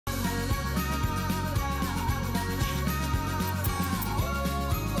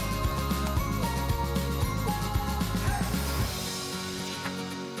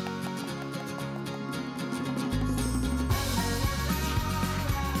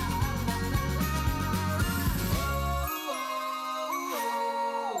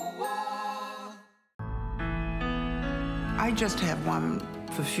I just have one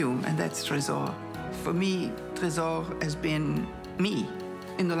perfume, and that's Trésor. For me, Trésor has been me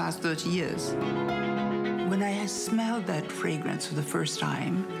in the last 30 years. When I smelled that fragrance for the first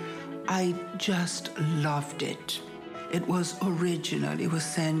time, I just loved it. It was original, it was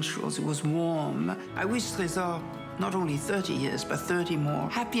sensual, it was warm. I wish Trésor not only 30 years, but 30 more.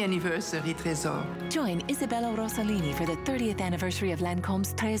 Happy anniversary, Trésor. Join Isabella Rossellini for the 30th anniversary of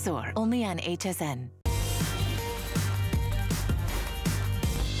Lancome's Trésor, only on HSN.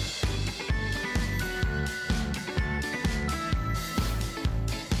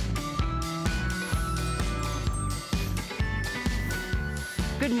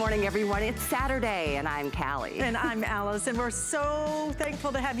 Good morning, everyone. It's Saturday, and I'm Callie. And I'm Alice, and we're so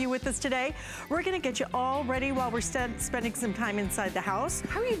thankful to have you with us today. We're going to get you all ready while we're spending some time inside the house.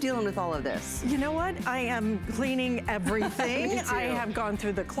 How are you dealing with all of this? You know what? I am cleaning everything. I have gone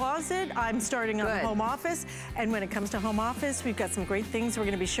through the closet. I'm starting on the home office. And when it comes to home office, we've got some great things we're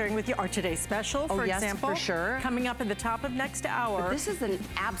going to be sharing with you. Our Today Special, for example. For sure. Coming up at the top of next hour. But this is an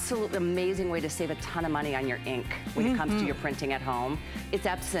absolutely amazing way to save a ton of money on your ink when it comes to your printing at home. It's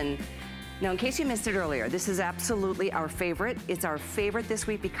Epson. Now, in case you missed it earlier, this is absolutely our favorite. It's our favorite this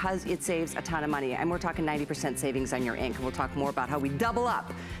week because it saves a ton of money. And we're talking 90% savings on your ink. And we'll talk more about how we double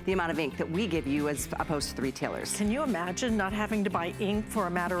up the amount of ink that we give you as opposed to the retailers. Can you imagine not having to buy ink for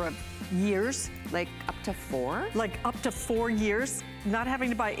a matter of years? Like up to 4? Like up to 4 years, not having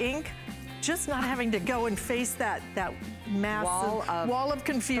to buy ink? Just not having to go and face that massive wall of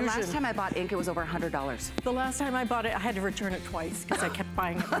confusion. The last time I bought ink, it was over $100. The last time I bought it, I had to return it twice because I kept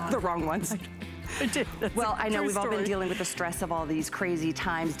buying it wrong. The wrong ones. I did. Well, I know we've all been dealing with the stress of all these crazy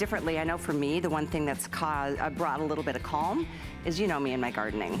times differently. I know for me, the one thing that's brought a little bit of calm is, you know me and my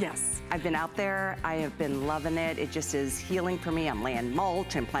gardening. Yes. I've been out there. I have been loving it. It just is healing for me. I'm laying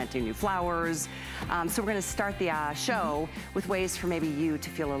mulch and planting new flowers. So we're going to start the show with ways for maybe you to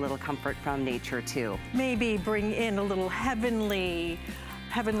feel a little comfort from nature too. Maybe bring in a little heavenly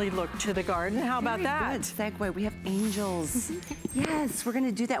look to the garden. How about that? Good segue. We have angels. Yes, we're going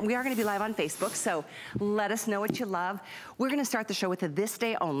to do that. We are going to be live on Facebook, so let us know what you love. We're going to start the show with a this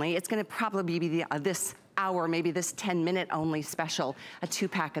day only. It's going to probably be this hour, maybe this 10-minute only special, a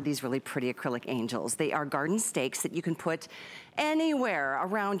 2-pack of these really pretty acrylic angels. They are garden stakes that you can put anywhere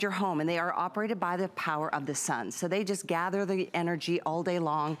around your home, and they are operated by the power of the sun. So they just gather the energy all day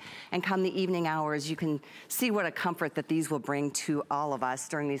long, and come the evening hours, you can see what a comfort that these will bring to all of us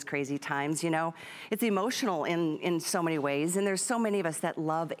during these crazy times. You know, it's emotional in so many ways, and there's so many of us that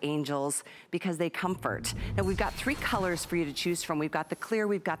love angels because they comfort. Now we've got 3 colors for you to choose from. We've got the clear,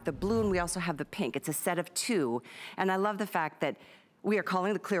 we've got the blue, and we also have the pink. It's a set of 2, and I love the fact that we are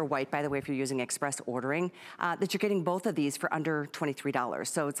calling the clear white, by the way, if you're using express ordering, that you're getting both of these for under $23.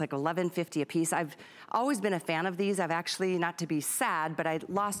 So it's like $11.50 a piece. I've always been a fan of these. I've actually, not to be sad, but I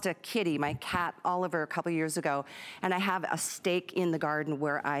lost a kitty, my cat, Oliver, a couple years ago. And I have a stake in the garden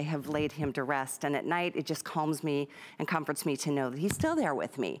where I have laid him to rest. And at night, it just calms me and comforts me to know that he's still there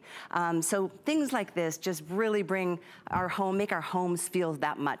with me. So things like this just really bring our home, make our homes feel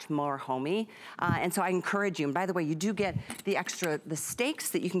that much more homey. And so I encourage you, and by the way, you do get the extra, the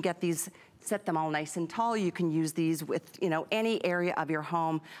stakes that you can get these, set them all nice and tall. You can use these with, you know, any area of your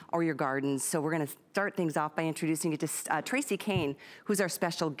home or your gardens. So we're gonna start things off by introducing you to Tracy Kane, who's our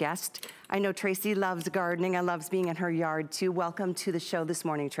special guest. I know Tracy loves gardening and loves being in her yard too. Welcome to the show this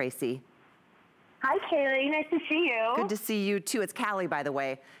morning, Tracy. Hi, Kaylee. Nice to see you. Good to see you too. It's Callie, by the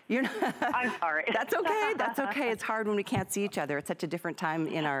way. You're not I'm sorry. That's okay. That's okay. It's hard when we can't see each other. It's such a different time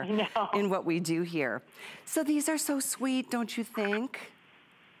in our in what we do here. So these are so sweet, don't you think?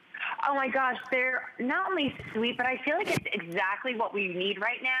 Oh my gosh, they're not only sweet, but I feel like it's exactly what we need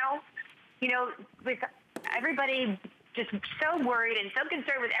right now. You know, with everybody just so worried and so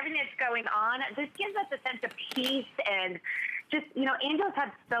concerned with everything that's going on, this gives us a sense of peace and just, you know, angels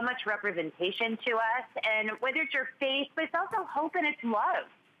have so much representation to us, and whether it's your faith, but it's also hope and it's love.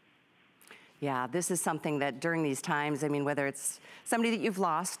 Yeah, this is something that during these times, I mean, whether it's somebody that you've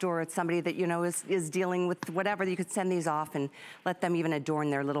lost or it's somebody that, you know, is dealing with whatever, you could send these off and let them even adorn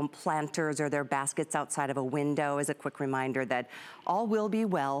their little planters or their baskets outside of a window as a quick reminder that all will be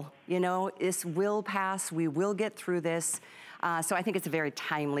well. You know, this will pass. We will get through this. So I think it's a very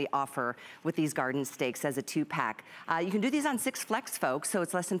timely offer with these garden stakes as a 2-pack. You can do these on 6 flex, folks, so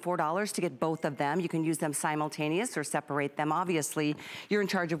it's less than $4 to get both of them. You can use them simultaneous or separate them. Obviously, you're in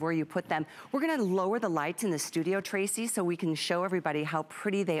charge of where you put them. We're gonna lower the lights in the studio, Tracy, so we can show everybody how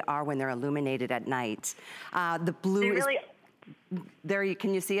pretty they are when they're illuminated at night. The blue is... There,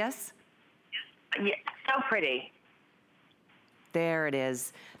 can you see us? Yeah, so pretty. There it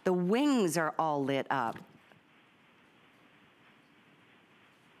is. The wings are all lit up.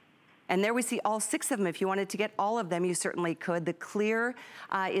 And there we see all 6 of them. If you wanted to get all of them, you certainly could. The clear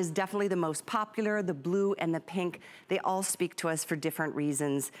is definitely the most popular. The blue and the pink, they all speak to us for different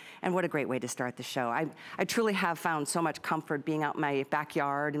reasons. And what a great way to start the show. I truly have found so much comfort being out in my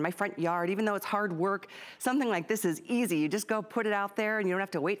backyard and my front yard. Even though it's hard work, something like this is easy. You just go put it out there and you don't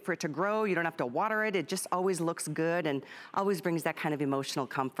have to wait for it to grow. You don't have to water it. It just always looks good and always brings that kind of emotional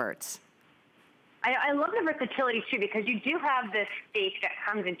comfort. I love the versatility too, because you do have this stake that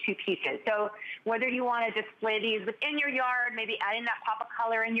comes in 2 pieces. So whether you want to display these within your yard, maybe add in that pop of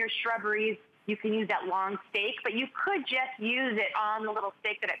color in your shrubberies, you can use that long stake, but you could just use it on the little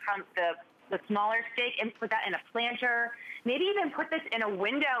stake that it comes, the smaller stake, and put that in a planter. Maybe even put this in a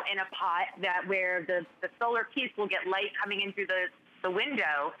window in a pot where the solar piece will get light coming in through the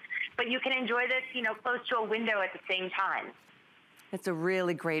window, but you can enjoy this, close to a window at the same time. That's a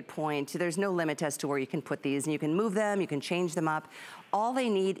really great point. There's no limit as to where you can put these, and you can move them, you can change them up. All they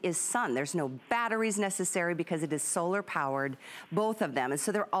need is sun. There's no batteries necessary because it is solar powered, both of them. And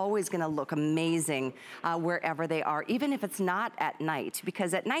so they're always gonna look amazing wherever they are, even if it's not at night,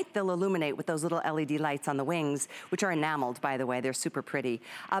 because at night they'll illuminate with those little LED lights on the wings, which are enameled, by the way. They're super pretty.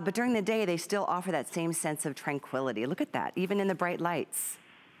 But during the day, they still offer that same sense of tranquility. Look at that, even in the bright lights.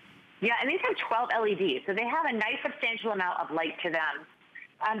 Yeah, and these have 12 LEDs, so they have a nice substantial amount of light to them.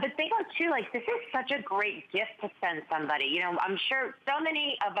 But think about too, this is such a great gift to send somebody. I'm sure so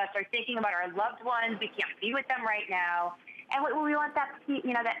many of us are thinking about our loved ones. We can't be with them right now, and we want that,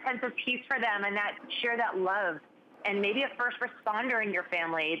 that sense of peace for them and share that love. And maybe a first responder in your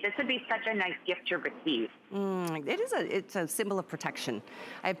family, this would be such a nice gift to receive. It's a symbol of protection.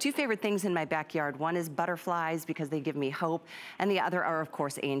 I have 2 favorite things in my backyard. One is butterflies because they give me hope, and the other are, of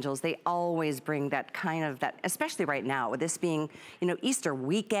course, angels. They always bring that especially right now, with this being, Easter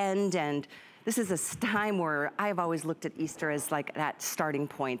weekend, and this is a time where I've always looked at Easter as like that starting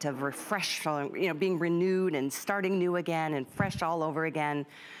point of refresh, being renewed and starting new again and fresh all over again.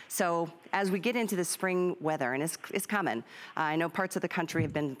 So as we get into the spring weather, and it's coming, I know parts of the country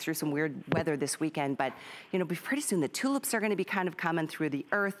have been through some weird weather this weekend, but pretty soon the tulips are going to be kind of coming through the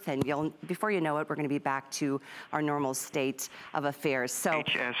earth, and before you know it, we're going to be back to our normal state of affairs. So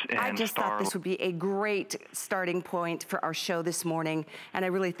HSN I just thought this would be a great starting point for our show this morning, and I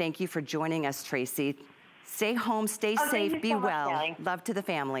really thank you for joining us, Tracy. Stay home, stay safe, be well. Callie. Love to the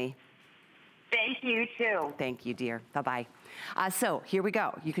family. Thank you too. Thank you, dear. Bye-bye. So here we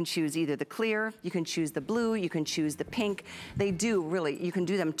go. You can choose either the clear, you can choose the blue, you can choose the pink. They do really, you can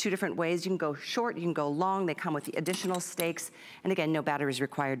do them 2 different ways. You can go short, you can go long. They come with the additional stakes. And again, no batteries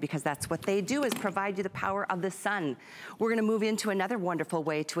required, because that's what they do, is provide you the power of the sun. We're gonna move into another wonderful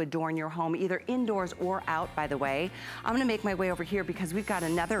way to adorn your home, either indoors or out, by the way. I'm gonna make my way over here because we've got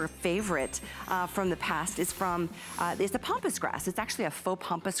another favorite from the past. It's a pampas grass. It's actually a faux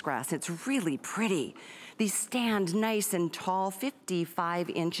pampas grass. It's really pretty. These stand nice and tall, 55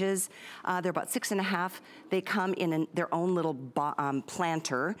 inches. They're about 6.5. They come in their own little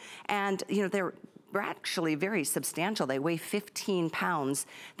planter, and they're actually very substantial. They weigh 15 pounds.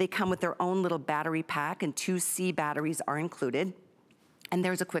 They come with their own little battery pack, and 2 C batteries are included. And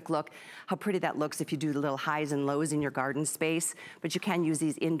there's a quick look how pretty that looks if you do the little highs and lows in your garden space, but you can use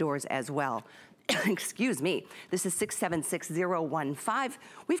these indoors as well. Excuse me. This is 676015.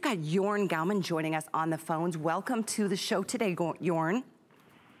 We've got Jorn Gauman joining us on the phones. Welcome to the show today, Jorn.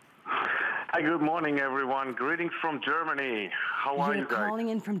 Hi, good morning, everyone. Greetings from Germany. How are you guys? You're calling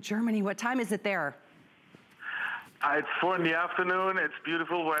in from Germany. What time is it there? It's 4 in the afternoon. It's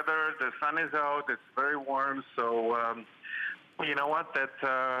beautiful weather. The sun is out. It's very warm. So, you know what? That's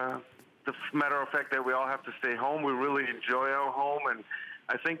the matter of fact that we all have to stay home. We really enjoy our home, and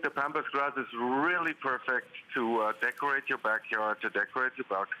I think the pampas grass is really perfect to decorate your backyard, to decorate your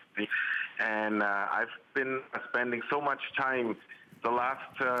balcony. And I've been spending so much time the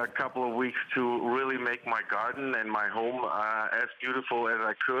last couple of weeks to really make my garden and my home as beautiful as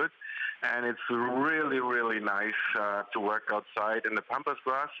I could. And it's really, really nice to work outside in the pampas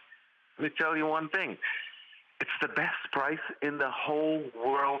grass. Let me tell you one thing. It's the best price in the whole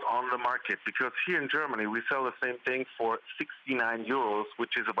world on the market, because here in Germany, we sell the same thing for 69 euros,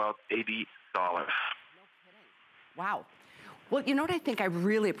 which is about $80. No kidding. Wow. Well, you know what I think I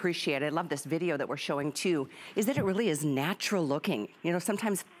really appreciate, I love this video that we're showing too, is that it really is natural looking.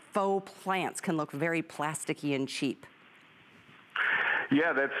 Sometimes faux plants can look very plasticky and cheap.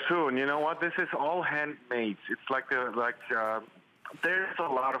 Yeah, that's true. And you know what? This is all handmade. It's there's a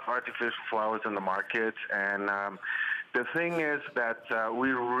lot of artificial flowers in the market, and the thing is that we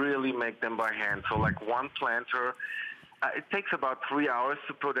really make them by hand. So like one planter It takes about 3 hours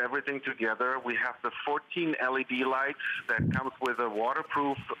to put everything together. We have the 14 LED lights that comes with a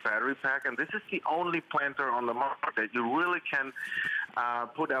waterproof battery pack, and this is the only planter on the market that you really can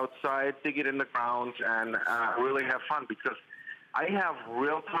put outside, dig it in the ground, and really have fun, because I have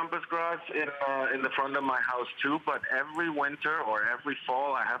real pampas grass in the front of my house too, but every winter or every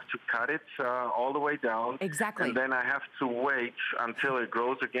fall I have to cut it all the way down. Exactly. And then I have to wait until it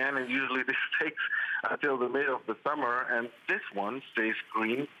grows again, and usually this takes until the middle of the summer, and this one stays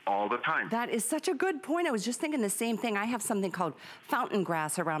green all the time. That is such a good point. I was just thinking the same thing. I have something called fountain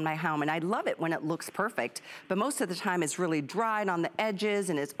grass around my home, and I love it when it looks perfect, but most of the time it's really dried on the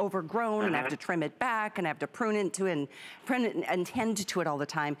edges and it's overgrown, and I have to trim it back, and I have to prune it and tend to it all the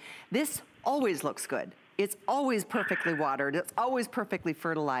time. This always looks good. It's always perfectly watered. It's always perfectly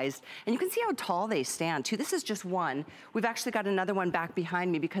fertilized. And you can see how tall they stand too. This is just one. We've actually got another one back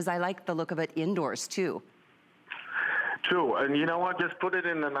behind me because I like the look of it indoors too. True, and you know what? Just put it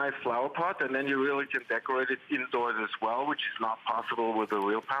in a nice flower pot, and then you really can decorate it indoors as well, which is not possible with the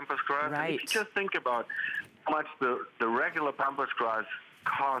real pampas grass. Right. And if you just think about how much the regular pampas grass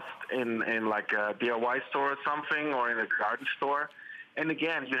cost in like a DIY store or something, or in a garden store. And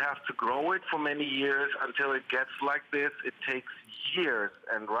again, you have to grow it for many years until it gets like this. It takes years.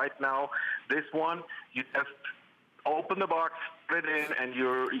 And right now, this one, you just open the box, put it in, and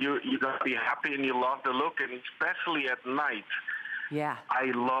you're gonna be happy, and you love the look, and especially at night. Yeah. I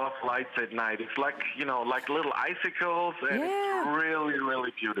love lights at night. It's like, you know, like little icicles, and it's really,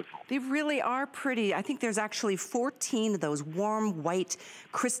 really beautiful. They really are pretty. I think there's actually 14 of those warm white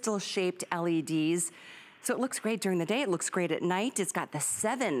crystal-shaped LEDs. So it looks great during the day. It looks great at night. It's got the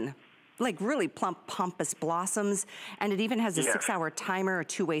 7 like really plump, pompous blossoms. And it even has a 6-hour timer, a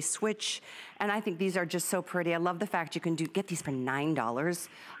 2-way switch. And I think these are just so pretty. I love the fact you can get these for $9.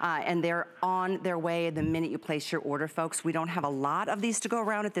 And they're on their way the minute you place your order, folks. We don't have a lot of these to go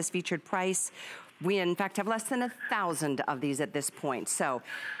around at this featured price. We, in fact, have less than 1,000 of these at this point. So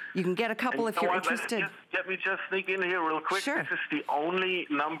you can get a couple if you're interested. Let me just sneak in here real quick. Sure. This is the only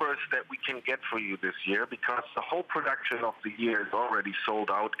numbers that we can get for you this year, because the whole production of the year is already sold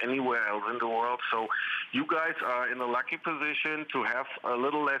out anywhere else in the world. So you guys are in a lucky position to have a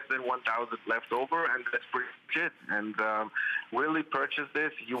little less than 1,000 left over, and that's pretty much it. And really purchase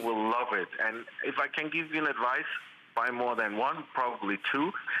this. You will love it. And if I can give you an advice, buy more than one, probably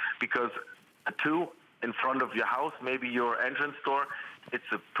 2, because 2 in front of your house, maybe your entrance door,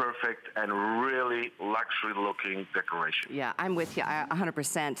 it's a perfect and really luxury-looking decoration. Yeah, I'm with you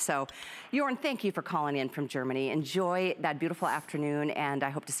 100%. So, Jorn, thank you for calling in from Germany. Enjoy that beautiful afternoon, and I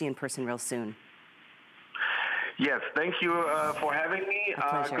hope to see you in person real soon. Yes, thank you for having me.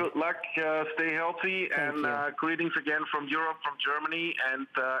 Good luck, stay healthy, and greetings again from Europe, from Germany, and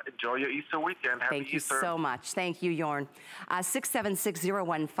enjoy your Easter weekend. Happy Thank you Easter. so much. Thank you, Jorn.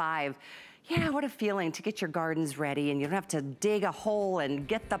 676015. Yeah, what a feeling to get your gardens ready, and you don't have to dig a hole and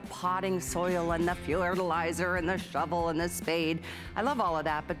get the potting soil and the fertilizer and the shovel and the spade. I love all of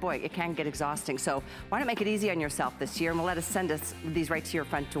that, but boy, it can get exhausting. So why not make it easy on yourself this year, and let us send these right to your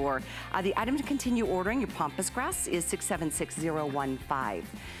front door. The item to continue ordering your pampas grass is 676015.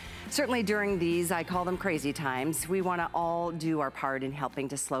 Certainly during these, I call them crazy times, we want to all do our part in helping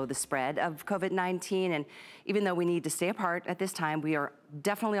to slow the spread of COVID-19. And even though we need to stay apart at this time, we are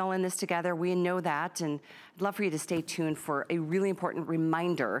definitely all in this together. We know that. And I'd love for you to stay tuned for a really important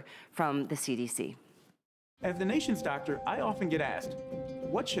reminder from the CDC. As the nation's doctor, I often get asked,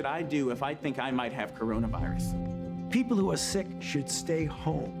 what should I do if I think I might have coronavirus? People who are sick should stay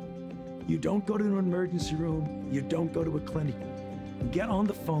home. You don't go to an emergency room. You don't go to a clinic. You get on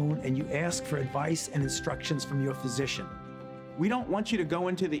the phone and you ask for advice and instructions from your physician. We don't want you to go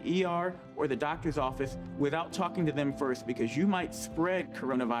into the ER or the doctor's office without talking to them first, because you might spread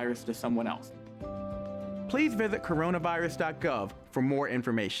coronavirus to someone else. Please visit coronavirus.gov for more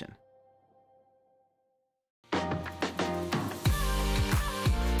information.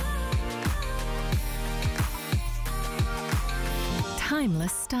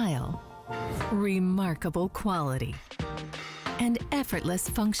 Timeless style, remarkable quality, and effortless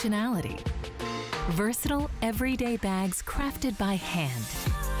functionality. Versatile, everyday bags crafted by hand.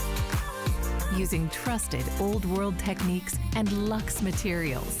 Using trusted old world techniques and luxe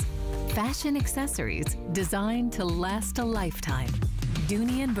materials. Fashion accessories designed to last a lifetime.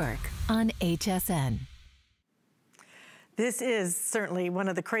 Dooney & Burke on HSN. This is certainly one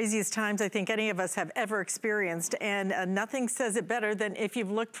of the craziest times I think any of us have ever experienced, and nothing says it better than if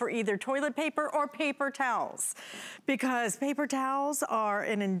you've looked for either toilet paper or paper towels, because paper towels are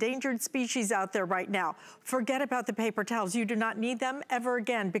an endangered species out there right now. Forget about the paper towels. You do not need them ever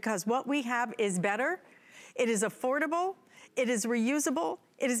again, because what we have is better. It is affordable. It is reusable.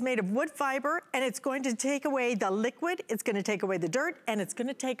 It is made of wood fiber, and it's going to take away the liquid, it's gonna take away the dirt, and it's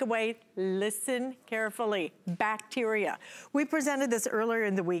gonna take away, listen carefully, bacteria. We presented this earlier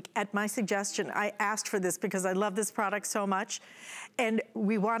in the week at my suggestion. I asked for this because I love this product so much, and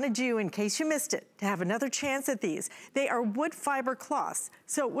we wanted you, in case you missed it, to have another chance at these. They are wood fiber cloths.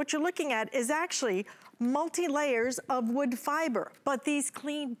 So what you're looking at is actually multi-layers of wood fiber, but these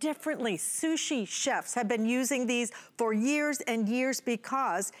clean differently. Sushi chefs have been using these for years and years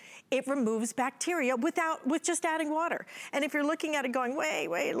because it removes bacteria with just adding water. And if you're looking at it going, wait,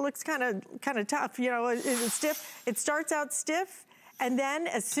 it looks kind of tough, you know, is it stiff? It starts out stiff, and then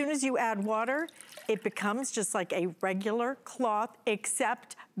as soon as you add water, it becomes just like a regular cloth,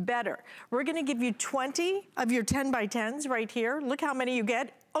 except better. We're gonna give you 20 of your 10 by 10s right here. Look how many you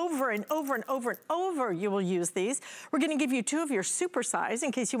get. Over and over and over and over you will use these. We're gonna give you 2 of your super size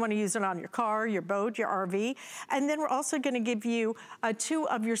in case you wanna use it on your car, your boat, your RV. And then we're also gonna give you 2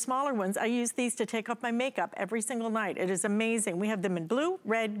 of your smaller ones. I use these to take off my makeup every single night. It is amazing. We have them in blue,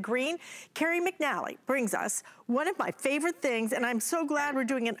 red, green. Carrie McNally brings us one of my favorite things, and I'm so glad we're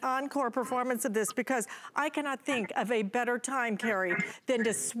doing an encore performance of this because I cannot think of a better time, Carrie, than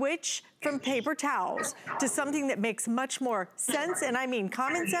to switch from paper towels to something that makes much more sense, and I mean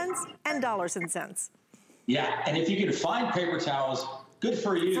common sense and dollars and cents. Yeah, and if you can find paper towels, good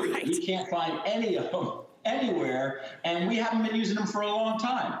for you. Right. We can't find any of them anywhere, and we haven't been using them for a long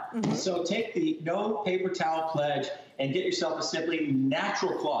time. Mm-hmm. So take the No Paper Towel Pledge and get yourself a Simply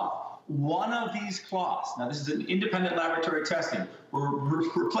Natural cloth. One of these cloths, now this is an independent laboratory testing, will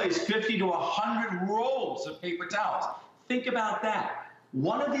replace 50 to 100 rolls of paper towels. Think about that.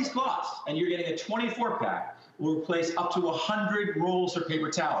 One of these cloths, and you're getting a 24-pack, will replace up to 100 rolls of paper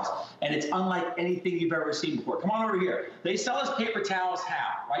towels. And it's unlike anything you've ever seen before. Come on over here. They sell us paper towels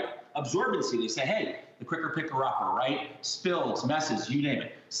how, right? Absorbency. They say, hey, the quicker picker upper, right? Spills, messes, you name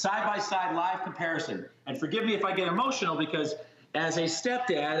it. Side-by-side live comparison. And forgive me if I get emotional because as a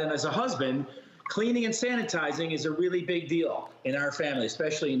stepdad and as a husband, cleaning and sanitizing is a really big deal in our family,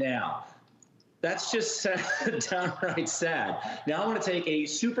 especially now. That's just downright sad. Now I'm going to take a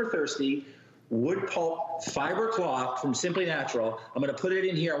super thirsty wood pulp fiber cloth from Simply Natural. I'm going to put it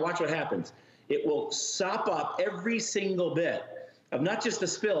in here and watch what happens. It will sop up every single bit of not just the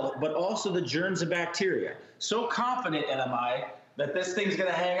spill, but also the germs and bacteria. So confident am I that this thing's going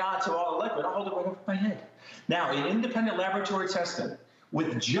to hang on to all the liquid. I'll hold it right over my head. Now, in independent laboratory testing,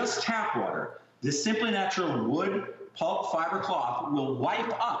 with just tap water, this Simply Natural wood pulp fiber cloth will wipe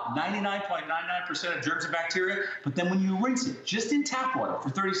up 99.99% of germs and bacteria, but then when you rinse it just in tap water for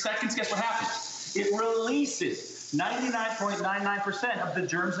 30 seconds, guess what happens? It releases 99.99% of the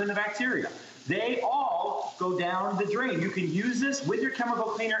germs and the bacteria. They all go down the drain. You can use this with your chemical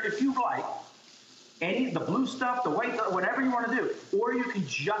cleaner if you like. The blue stuff, the white, whatever you want to do. Or you can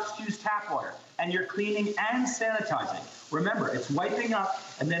just use tap water, and you're cleaning and sanitizing. Remember, it's wiping up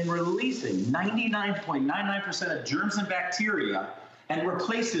and then releasing 99.99% of germs and bacteria and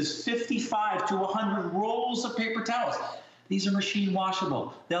replaces 55 to 100 rolls of paper towels. These are machine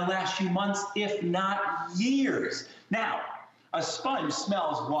washable. They'll last you months, if not years. Now, a sponge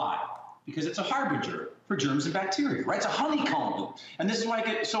smells why? Because it's a harbinger for germs and bacteria, right? It's a honeycomb. And this is why I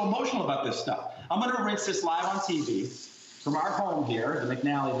get so emotional about this stuff. I'm going to rinse this live on TV from our home here, the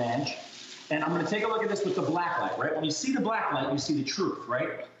McNally Bench. And I'm going to take a look at this with the black light, right? When you see the black light, you see the truth,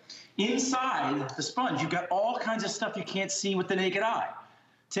 right? Inside the sponge, you've got all kinds of stuff you can't see with the naked eye.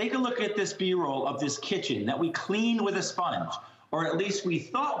 Take a look at this B-roll of this kitchen that we cleaned with a sponge, or at least we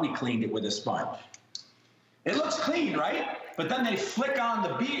thought we cleaned it with a sponge. It looks clean, right? But then they flick on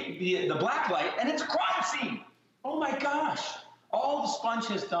the black light, and it's crime scene. Oh my gosh. All the sponge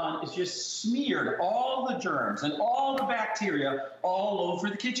has done is just smeared all the germs and all the bacteria all over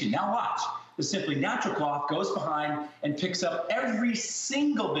the kitchen. Now watch. The Simply Natural cloth goes behind and picks up every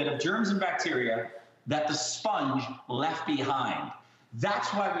single bit of germs and bacteria that the sponge left behind.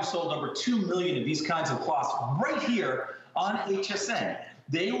 That's why we sold over 2 million of these kinds of cloths right here on HSN.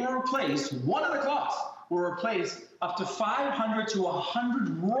 They will replace, one of the cloths will replace up to 500 to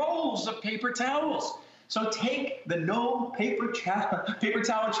 100 rolls of paper towels. So take the No Paper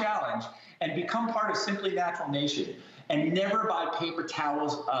Towel Challenge and become part of Simply Natural Nation and never buy paper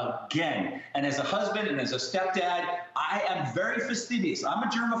towels again. And as a husband and as a stepdad, I am very fastidious. I'm a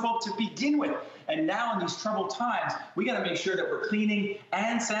germaphobe to begin with. And now in these troubled times, we got to make sure that we're cleaning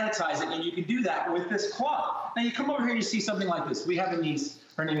and sanitizing, and you can do that with this cloth. Now you come over here and you see something like this. We have a niece.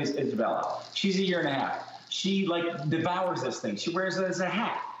 Her name is Isabella. She's a year and a half. She devours this thing. She wears it as a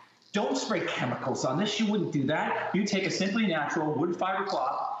hat. Don't spray chemicals on this. You wouldn't do that. You take a Simply Natural wood fiber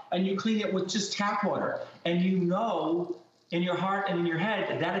cloth and you clean it with just tap water, and you know in your heart and in your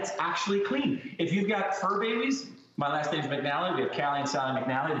head that it's actually clean. If you've got fur babies, my last name's McNally, we have Callie and Sally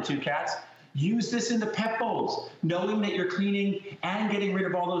McNally, the 2 cats, use this in the pet bowls, knowing that you're cleaning and getting rid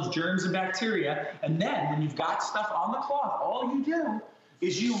of all those germs and bacteria. And then when you've got stuff on the cloth, all you do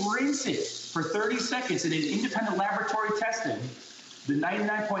is you rinse it for 30 seconds in an independent laboratory testing. The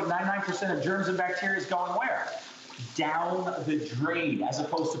 99.99% of germs and bacteria is going where? Down the drain, as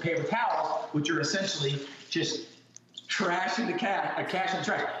opposed to paper towels, which are essentially just trash in the cash and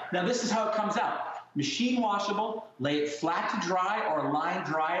trash. Now, this is how it comes out. Machine washable, lay it flat to dry or line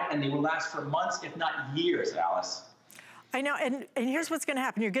dry it, and they will last for months, if not years, Alice. I know, and here's what's gonna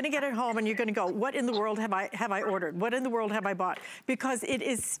happen. You're gonna get it home and you're gonna go, what in the world have I ordered? What in the world have I bought? Because it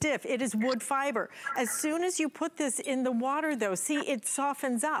is stiff, it is wood fiber. As soon as you put this in the water though, see, it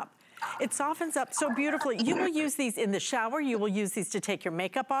softens up. It softens up so beautifully. You will use these in the shower, you will use these to take your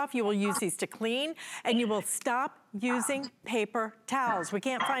makeup off, you will use these to clean, and you will stop using paper towels. We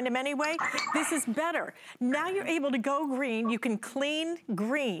can't find them anyway. This is better. Now you're able to go green, you can clean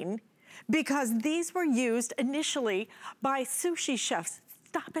green, because these were used initially by sushi chefs.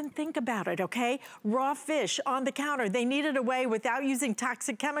 Stop and think about it, okay? Raw fish on the counter. They needed a way without using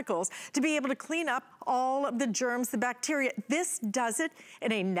toxic chemicals to be able to clean up all of the germs, the bacteria. This does it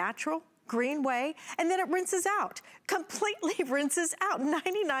in a natural, green way, and then it rinses out. Completely rinses out,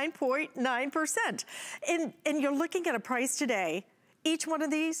 99.9%. And you're looking at a price today, each one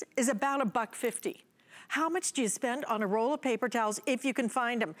of these is about $1.50. How much do you spend on a roll of paper towels if you can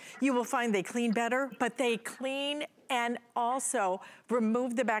find them? You will find they clean better, but they clean and also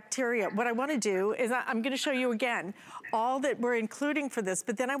remove the bacteria. What I wanna do is I'm gonna show you again all that we're including for this,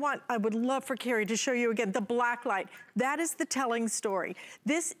 but then I would love for Carrie to show you again the black light. That is the telling story.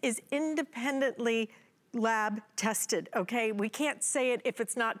 This is independently lab tested, okay? We can't say it if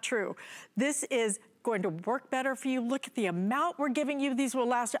it's not true. This is going to work better for you. Look at the amount we're giving you. These will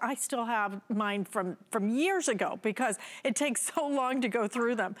last. I still have mine from years ago because it takes so long to go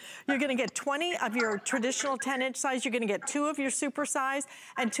through them. You're gonna get 20 of your traditional 10-inch size. You're gonna get 2 of your super size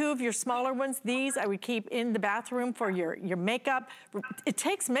and 2 of your smaller ones. These I would keep in the bathroom for your makeup. It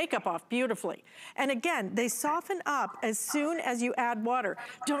takes makeup off beautifully. And again, they soften up as soon as you add water.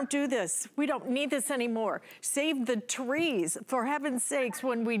 Don't do this. We don't need this anymore. Save the trees, for heaven's sakes,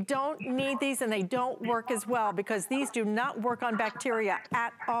 when we don't need these and they don't work as well, because these do not work on bacteria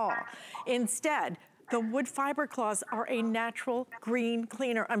at all. Instead, the wood fiber cloths are a natural green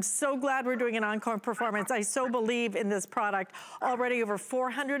cleaner. I'm so glad we're doing an encore performance. I so believe in this product. Already over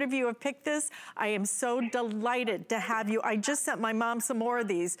 400 of you have picked this. I am so delighted to have you. I just sent my mom some more of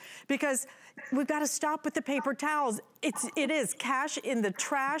these because we've got to stop with the paper towels. It is cash in the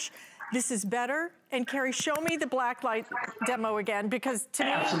trash. This is better. And Carrie, show me the black light demo again, because to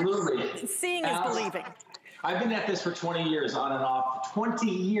me, seeing is believing. I've been at this for 20 years, on and off, 20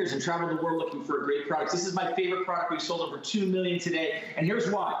 years, and traveled the world looking for great products. This is my favorite product. We've sold over 2 million today, and here's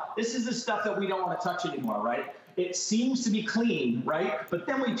why. This is the stuff that we don't want to touch anymore, right? It seems to be clean, right? But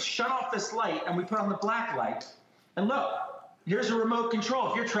then we shut off this light, and we put on the black light, and look, here's a remote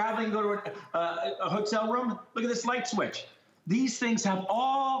control. If you're traveling, go to a hotel room, look at this light switch. These things have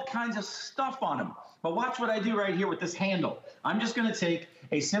all kinds of stuff on them. But watch what I do right here with this handle. I'm just gonna take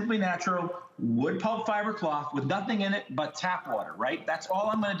a Simply Natural wood pulp fiber cloth with nothing in it but tap water, right? That's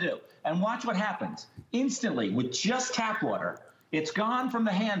all I'm gonna do. And watch what happens. Instantly, with just tap water, it's gone from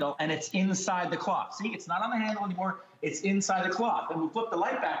the handle and it's inside the cloth. See, it's not on the handle anymore, it's inside the cloth. And we flip the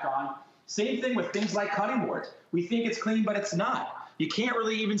light back on. Same thing with things like cutting boards. We think it's clean, but it's not. You can't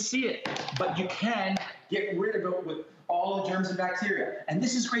really even see it, but you can get rid of it with all the germs and bacteria. And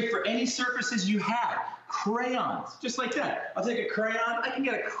this is great for any surfaces you have. Crayons, just like that. I'll take a crayon. I can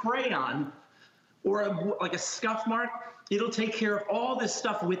get a crayon or like a scuff mark. It'll take care of all this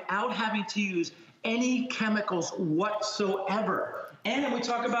stuff without having to use any chemicals whatsoever. And then we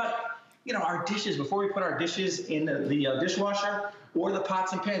talk about, you know, our dishes. Before we put our dishes in the dishwasher or the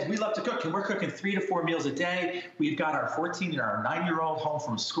pots and pans, we love to cook, and we're cooking 3 to 4 meals a day. We've got our 14 and our 9-year-old home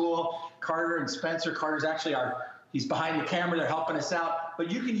from school. Carter and Spencer. Carter's actually he's behind the camera, they're helping us out.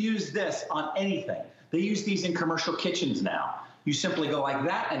 But you can use this on anything. They use these in commercial kitchens now. You simply go like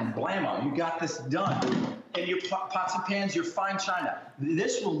that and blammo, you got this done. And your pots and pans, your fine china.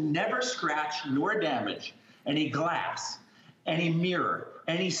 This will never scratch nor damage any glass, any mirror,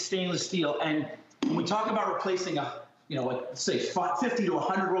 any stainless steel. And when we talk about replacing let's say 50 to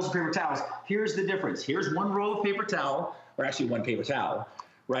 100 rolls of paper towels, here's the difference. Here's 1 roll of paper towel, or actually 1 paper towel,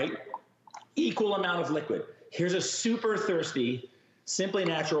 right? Equal amount of liquid. Here's a super thirsty, Simply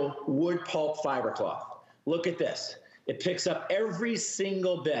Natural wood pulp fiber cloth. Look at this. It picks up every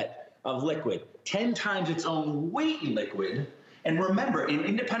single bit of liquid, 10 times its own weight in liquid. And remember, in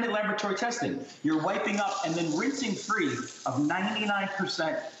independent laboratory testing, you're wiping up and then rinsing free of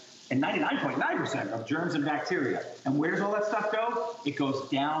 99% and 99.9% of germs and bacteria. And where does all that stuff go? It goes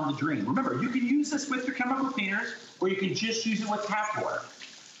down the drain. Remember, you can use this with your chemical cleaners, or you can just use it with tap water.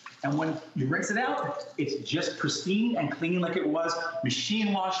 And when you rinse it out, it's just pristine and clean like it was,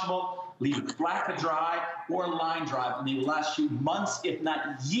 machine washable, leave it flat to dry or line dry, and they will last you months, if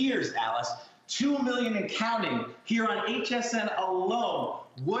not years, Alice. 2 million and counting here on HSN alone.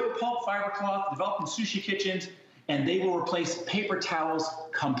 Wood pulp fiber cloth developed in sushi kitchens, and they will replace paper towels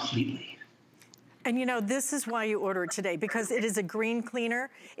completely. And you know, this is why you order it today, because it is a green cleaner.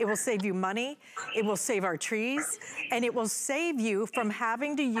 It will save you money. It will save our trees. And it will save you from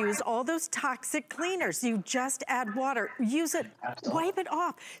having to use all those toxic cleaners. You just add water, use it, wipe it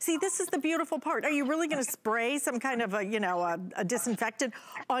off. See, this is the beautiful part. Are you really gonna spray some kind of a disinfectant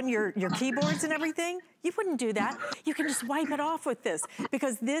on your keyboards and everything? You wouldn't do that. You can just wipe it off with this,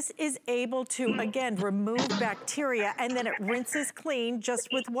 because this is able to, again, remove bacteria, and then it rinses clean just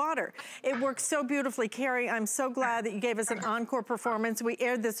with water. It works so beautifully. Carrie, I'm so glad that you gave us an encore performance. We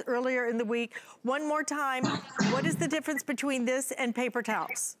aired this earlier in the week. One more time, what is the difference between this and paper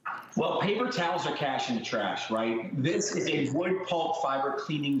towels? Well, paper towels are cash in the trash, right? This is a wood pulp fiber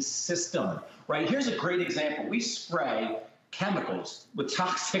cleaning system, right? Here's a great example. We spray chemicals with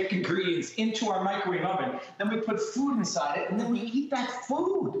toxic ingredients into our microwave oven, then we put food inside it, and then we eat that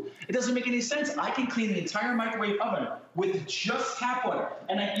food. It doesn't make any sense. I can clean the entire microwave oven with just tap water.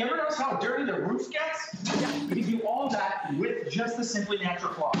 And you ever notice how dirty the roof gets? Yeah. We can do all that with just the Simply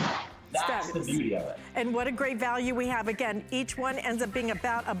Natural cloth. That's the beauty of it. And what a great value we have. Again, each one ends up being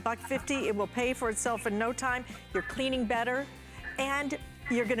about $1.50. It will pay for itself in no time. You're cleaning better, and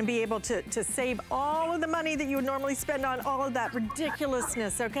you're gonna be able to save all of the money that you would normally spend on all of that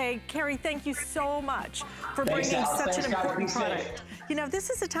ridiculousness, okay? Carrie, thank you so much for bringing such an important product. You know, this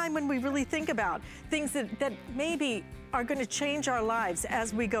is a time when we really think about things that maybe are gonna change our lives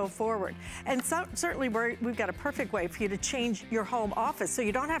as we go forward. And so, certainly we've got a perfect way for you to change your home office so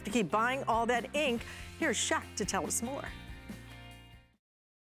you don't have to keep buying all that ink. Here's Shaq to tell us more.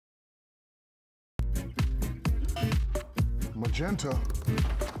 Magenta.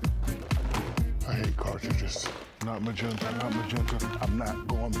 I hate cartridges. Not magenta, not magenta. I'm not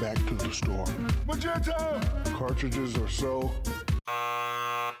going back to the store. Magenta! Cartridges are so...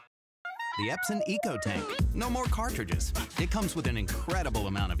 The Epson EcoTank. No more cartridges. It comes with an incredible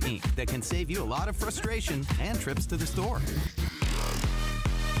amount of ink that can save you a lot of frustration and trips to the store.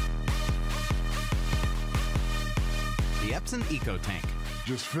 The Epson EcoTank.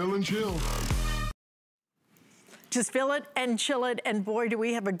 Just fill and chill. Just fill it and chill it, and boy, do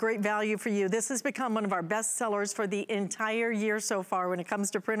we have a great value for you. This has become one of our best sellers for the entire year so far when it comes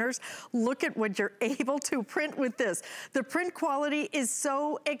to printers. Look at what you're able to print with this. The print quality is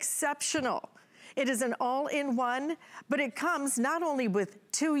so exceptional. It is an all-in-one, but it comes not only with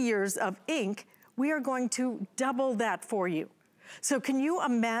 2 years of ink, we are going to double that for you. So can you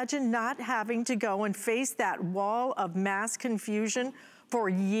imagine not having to go and face that wall of mass confusion for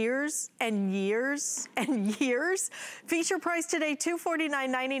years and years and years? Feature price today,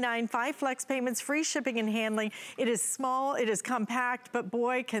 $249.99, 5 flex payments, free shipping and handling. It is small, it is compact, but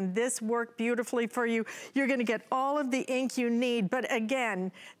boy, can this work beautifully for you. You're gonna get all of the ink you need, but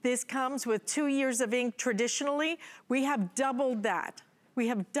again, this comes with 2 years of ink traditionally. We have doubled that. We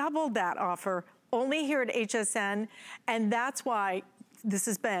have doubled that offer only here at HSN, and that's why this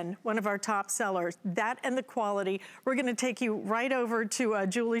has been one of our top sellers, that and the quality. We're gonna take you right over to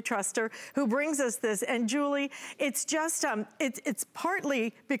Julie Truster, who brings us this. And Julie, it's just, it's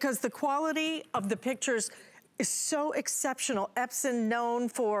partly because the quality of the pictures is so exceptional. Epson known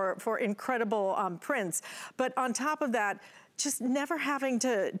for incredible prints. But on top of that, just never having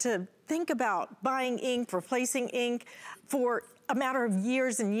to think about buying ink, replacing ink for a matter of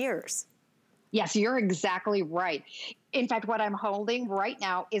years and years. Yes, you're exactly right. In fact, what I'm holding right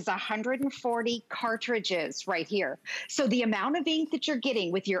now is 140 cartridges right here. So the amount of ink that you're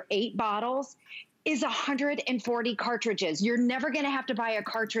getting with your 8 bottles is 140 cartridges. You're never going to have to buy a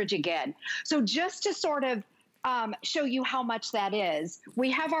cartridge again. So just to sort of show you how much that is,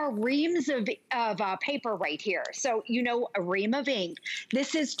 we have our reams of paper right here. So, you know, a ream of ink.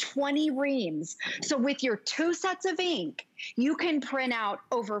 This is 20 reams. So with your 2 sets of ink, you can print out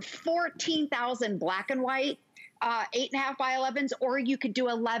over 14,000 black and white 8.5 by 11s, or you could do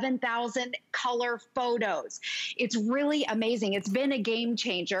 11,000 color photos. It's really amazing. It's been a game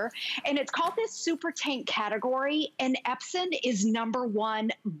changer. And it's called this super tank category, and Epson is #1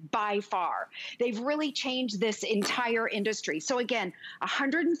 by far. They've really changed this entire industry. So again,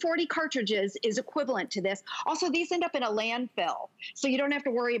 140 cartridges is equivalent to this. Also, these end up in a landfill, so you don't have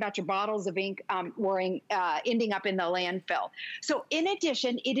to worry about your bottles of ink ending up in the landfill. So in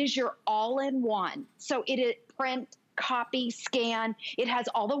addition, it is your all-in-one. So it is print, copy, scan. It has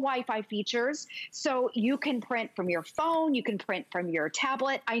all the Wi-Fi features. So you can print from your phone, you can print from your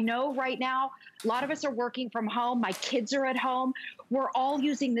tablet. I know right now, a lot of us are working from home. My kids are at home. We're all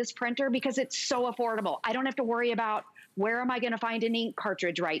using this printer because it's so affordable. I don't have to worry about where am I going to find an ink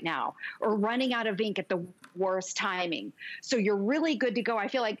cartridge right now, or running out of ink at the worst timing. So you're really good to go. I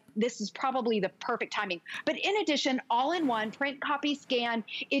feel like this is probably the perfect timing. But in addition, all-in-one, print, copy, scan.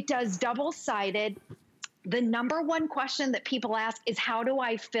 It does double-sided. The #1 question that people ask is, how do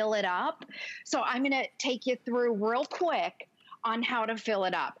I fill it up? So I'm going to take you through real quick on how to fill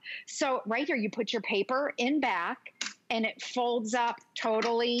it up. So right here, you put your paper in back, and it folds up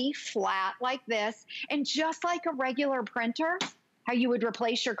totally flat like this. And just like a regular printer, how you would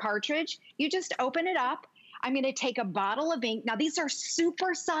replace your cartridge, you just open it up. I'm going to take a bottle of ink. Now, these are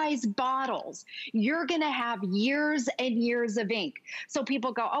super-sized bottles. You're going to have years and years of ink. So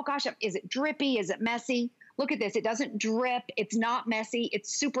people go, oh, gosh, is it drippy? Is it messy? Look at this. It doesn't drip. It's not messy.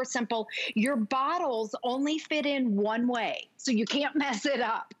 It's super simple. Your bottles only fit in one way, so you can't mess it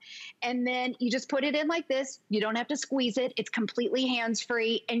up. And then you just put it in like this. You don't have to squeeze it. It's completely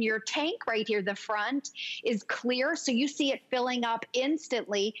hands-free. And your tank right here, the front, is clear, so you see it filling up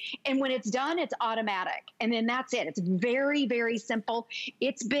instantly. And when it's done, it's automatic. And then that's it. It's very, very simple.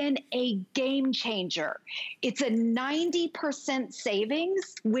 It's been a game changer. It's a 90%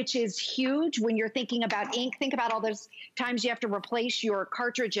 savings, which is huge when you're thinking about ink. Think about all those times you have to replace your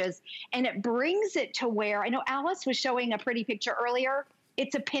cartridges. And it brings it to where, I know Alice was showing a pretty picture earlier.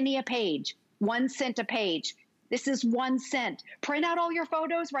 It's a penny a page, 1 cent a page. This is 1 cent. Print out all your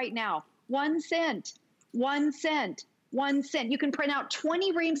photos right now. 1 cent, 1 cent, 1 cent. You can print out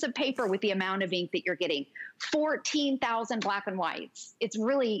 20 reams of paper with the amount of ink that you're getting. 14,000 black and whites. It's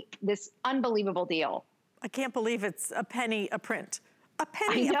really this unbelievable deal. I can't believe it's a penny a print. A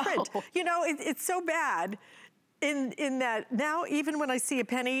penny a print. You know, it's so bad in that now even when I see a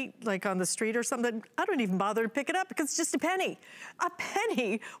penny like on the street or something, I don't even bother to pick it up because it's just a penny. A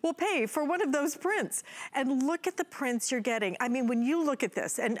penny will pay for one of those prints. And look at the prints you're getting. I mean, when you look at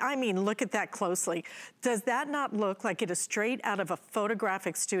this, and I mean, look at that closely, does that not look like it is straight out of a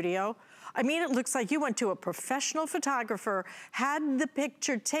photographic studio? I mean, it looks like you went to a professional photographer, had the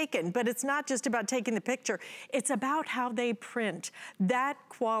picture taken, but it's not just about taking the picture. It's about how they print. That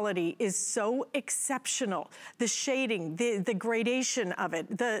quality is so exceptional. The shading, the gradation of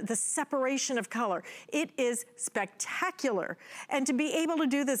it, the separation of color. It is spectacular. And to be able to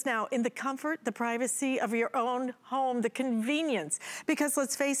do this now in the comfort, the privacy of your own home, the convenience, because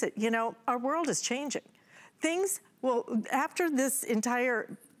let's face it, you know, our world is changing. Things, well, after this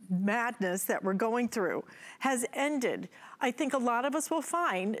entire madness that we're going through has ended, I think a lot of us will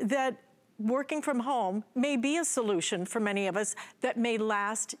find that working from home may be a solution for many of us that may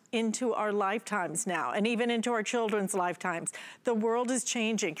last into our lifetimes now and even into our children's lifetimes. The world is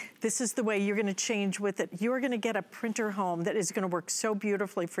changing. This is the way you're gonna change with it. You're gonna get a printer home that is gonna work so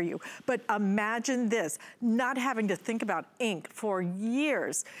beautifully for you. But imagine this, not having to think about ink for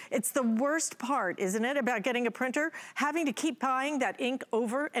years. It's the worst part, isn't it, about getting a printer? Having to keep buying that ink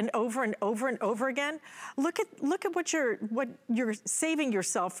over and over and over and over again. Look at what you're saving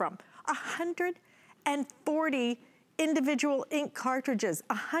yourself from. 140 individual ink cartridges,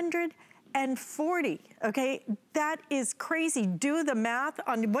 140, okay? That is crazy. Do the math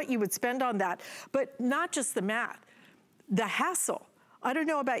on what you would spend on that, but not just the math, the hassle. I don't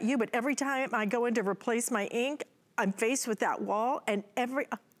know about you, but every time I go in to replace my ink, I'm faced with that wall, and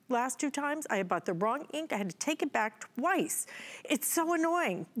last 2 times I bought the wrong ink. I had to take it back twice. It's so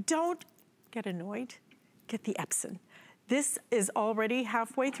annoying. Don't get annoyed, get the Epson. This is already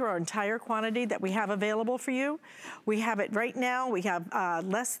halfway through our entire quantity that we have available for you. We have it right now. We have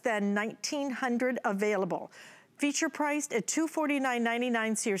less than 1,900 available. Feature priced at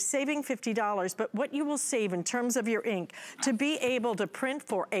 $249.99, so you're saving $50, but what you will save in terms of your ink to be able to print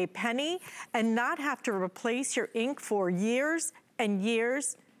for a penny and not have to replace your ink for years and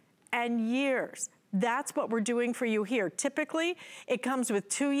years and years. That's what we're doing for you here. Typically, it comes with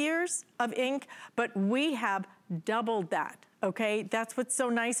 2 years of ink, but we have doubled that. Okay, that's what's so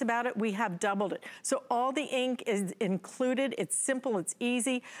nice about it. We have doubled it. So all the ink is included. It's simple, it's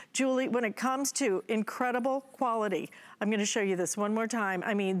easy. Julie, when it comes to incredible quality, I'm gonna show you this one more time.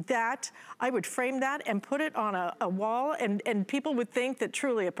 I mean, that, I would frame that and put it on a wall, and people would think that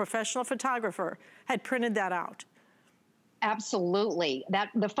truly a professional photographer had printed that out. Absolutely.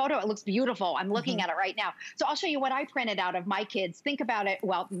 The photo, it looks beautiful. I'm looking at it right now. So I'll show you what I printed out of my kids. Think about it.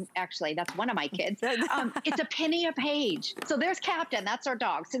 Well, actually, that's one of my kids. It's a penny a page. So there's Captain. That's our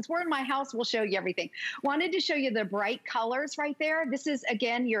dog. Since we're in my house, we'll show you everything. Wanted to show you the bright colors right there. This is,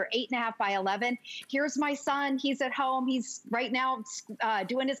 again, your 8.5 by 11. Here's my son. He's at home. He's right now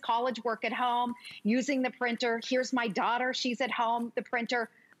doing his college work at home, using the printer. Here's my daughter. She's at home, the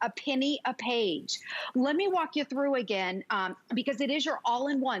printer. A penny a page. Let me walk you through again, because it is your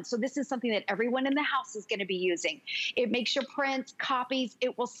all-in-one. So this is something that everyone in the house is going to be using. It makes your prints, copies,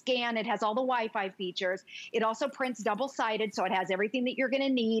 it will scan, it has all the Wi-Fi features. It also prints double-sided, so it has everything that you're going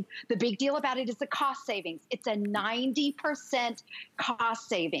to need. The big deal about it is the cost savings. It's a 90% cost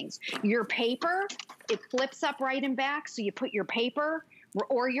savings. Your paper, it flips up right and back, so you put your paper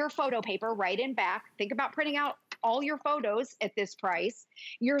or your photo paper right in back. Think about printing out all your photos at this price.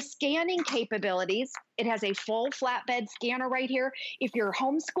 Your scanning capabilities, it has a full flatbed scanner right here. If you're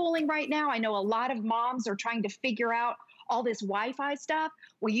homeschooling right now, I know a lot of moms are trying to figure out all this Wi-Fi stuff.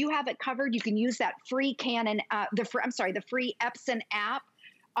 Well, you have it covered. You can use that free the free Epson app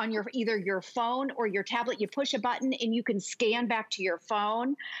on either your phone or your tablet. You push a button and you can scan back to your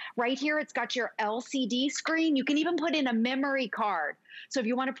phone. Right here, it's got your LCD screen. You can even put in a memory card. So if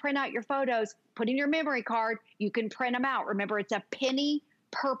you want to print out your photos, put in your memory card, you can print them out. Remember, it's a penny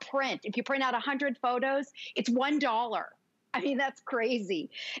per print. If you print out 100 photos, it's $1. I mean, that's crazy.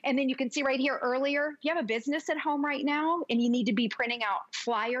 And then you can see right here earlier, if you have a business at home right now and you need to be printing out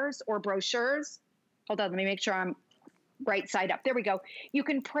flyers or brochures, hold on, let me make sure I'm right side up. There we go. You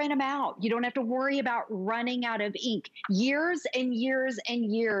can print them out. You don't have to worry about running out of ink. Years and years and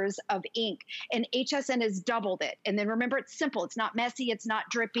years of ink. And HSN has doubled it. And then remember, it's simple. It's not messy. It's not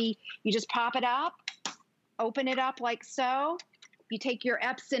drippy. You just pop it up, open it up like so. You take your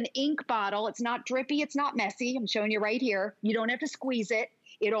Epson ink bottle. It's not drippy. It's not messy. I'm showing you right here. You don't have to squeeze it.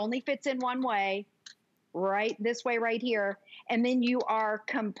 It only fits in one way, right this way right here. And then you are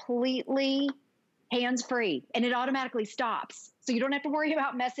completely hands-free, and it automatically stops. So you don't have to worry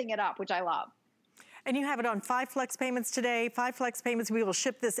about messing it up, which I love. And you have it on 5 flex payments today. 5 flex payments. We will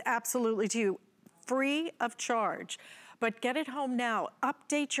ship this absolutely to you free of charge. But get it home now.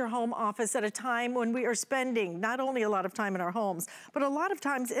 Update your home office at a time when we are spending not only a lot of time in our homes, but a lot of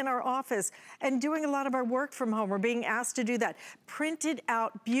times in our office and doing a lot of our work from home. We're being asked to do that. Print it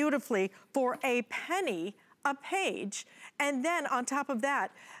out beautifully for a penny a page. And then on top of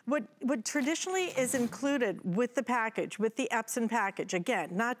that, what traditionally is included with the package, with the Epson package, again,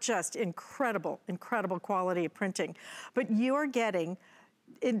 not just incredible quality of printing, but you're getting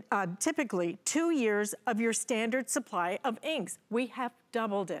typically 2 years of your standard supply of inks. We have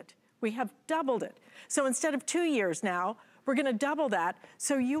doubled it. We have doubled it. So instead of 2 years now, we're gonna double that,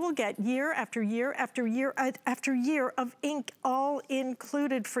 so you will get year after year after year after year of ink all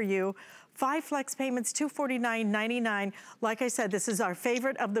included for you. 5 flex payments, $249.99. Like I said, this is our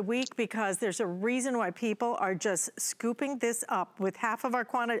favorite of the week because there's a reason why people are just scooping this up with half of our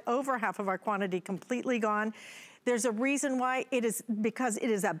quantity, over half of our quantity completely gone. There's a reason why. It is because it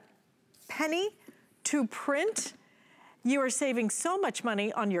is a penny to print. You are saving so much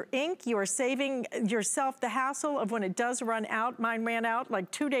money on your ink. You are saving yourself the hassle of when it does run out. Mine ran out like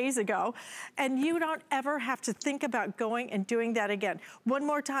 2 days ago. And you don't ever have to think about going and doing that again. One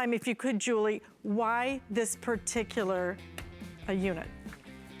more time, if you could, Julie, why this particular unit?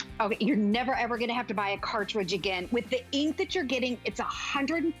 Okay, you're never ever gonna have to buy a cartridge again. With the ink that you're getting, it's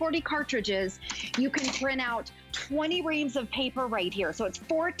 140 cartridges. You can print out 20 reams of paper right here. So it's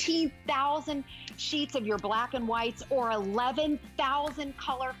 14,000 sheets of your black and whites or 11,000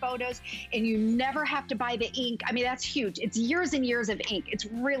 color photos, and you never have to buy the ink. I mean, that's huge. It's years and years of ink. It's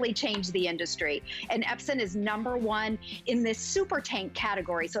really changed the industry. And Epson is #1 in this super tank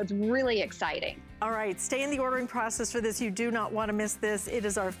category, so it's really exciting. All right, stay in the ordering process for this. You do not want to miss this. It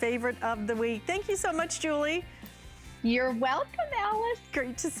is our favorite of the week. Thank you so much, Julie. You're welcome, Alice.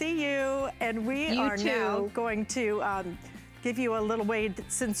 Great to see you. And we are now going to give you a little way,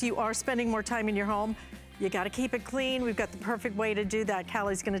 since you are spending more time in your home, you got to keep it clean. We've got the perfect way to do that.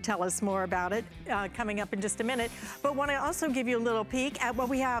 Callie's going to tell us more about it coming up in just a minute. But want to also give you a little peek at what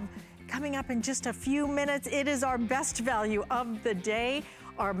we have coming up in just a few minutes. It is our best value of the day,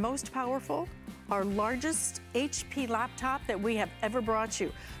 our most powerful, our largest HP laptop that we have ever brought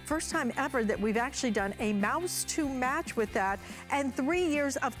you. First time ever that we've actually done a mouse to match with that, and 3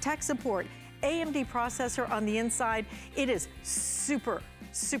 years of tech support. AMD processor on the inside. It is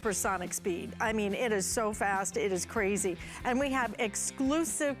supersonic speed. I mean, it is so fast, it is crazy. And we have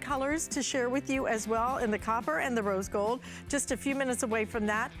exclusive colors to share with you as well in the copper and the rose gold, just a few minutes away from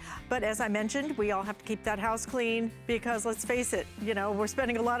that. But as I mentioned, we all have to keep that house clean because let's face it, you know, we're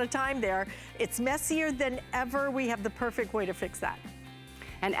spending a lot of time there. It's messier than ever. We have the perfect way to fix that.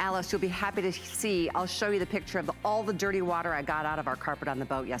 And Alice, you'll be happy to see, I'll show you the picture of all the dirty water I got out of our carpet on the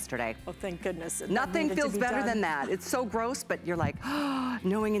boat yesterday. Oh, thank goodness. Nothing feels better than that. It's so gross, but you're like, oh,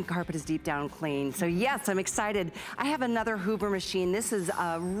 knowing in carpet is deep down clean. So yes, I'm excited. I have another Hoover machine. This is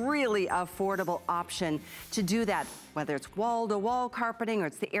a really affordable option to do that, whether it's wall-to-wall carpeting or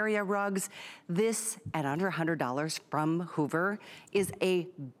it's the area rugs. This, at under $100 from Hoover, is a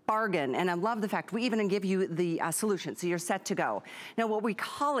bargain. And I love the fact we even give you the solution, so you're set to go. Now, what we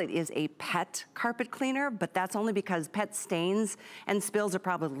call it is a pet carpet cleaner, but that's only because pet stains and spills are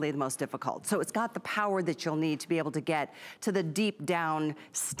probably the most difficult. So it's got the power that you'll need to be able to get to the deep down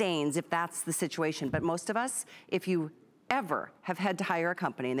stains if that's the situation. But most of us, if you ever have had to hire a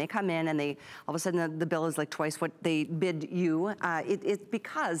company and they come in and they all of a sudden the bill is like twice what they bid you, it's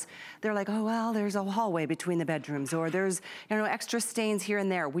because they're like, oh well, there's a hallway between the bedrooms, or there's, you know, extra stains here and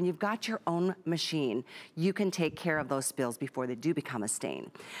there. When you've got your own machine, you can take care of those spills before they do become a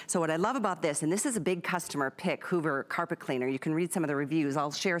stain. So what I love about this, and this is a big customer pick, Hoover carpet cleaner. You can read some of the reviews.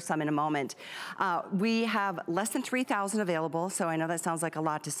 I'll share some in a moment. We have less than 3,000 available, so I know that sounds like a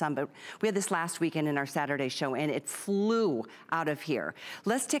lot to some, but we had this last weekend in our Saturday show and it flew out of here.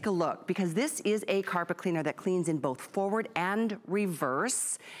 Let's take a look, because this is a carpet cleaner that cleans in both forward and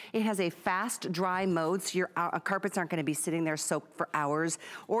reverse. It has a fast dry mode, so your carpets aren't going to be sitting there soaked for hours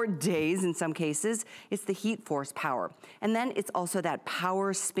or days in some cases. It's the heat force power. And then it's also that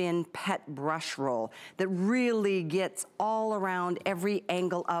power spin pet brush roll that really gets all around every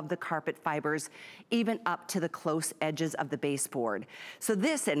angle of the carpet fibers, even up to the close edges of the baseboard. So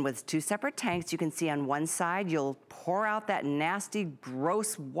this, and with two separate tanks, you can see on one side, you'll pour out that nasty,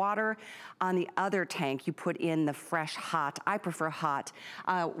 gross water. On the other tank, you put in the fresh, hot, I prefer hot,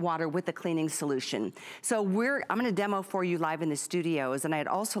 water with the cleaning solution. So I'm gonna demo for you live in the studios, and I'd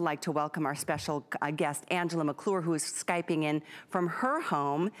also like to welcome our special guest, Angela McClure, who is Skyping in from her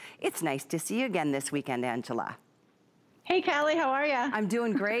home. It's nice to see you again this weekend, Angela. Hey, Callie, how are you? I'm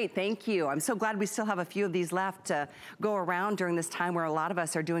doing great, thank you. I'm so glad we still have a few of these left to go around during this time where a lot of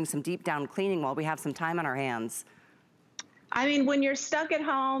us are doing some deep down cleaning while we have some time on our hands. I mean, when you're stuck at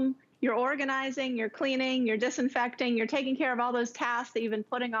home, you're organizing, you're cleaning, you're disinfecting, you're taking care of all those tasks that you've been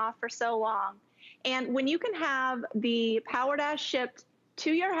putting off for so long. And when you can have the Power Dash shipped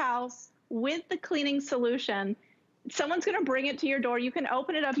to your house with the cleaning solution, someone's going to bring it to your door. You can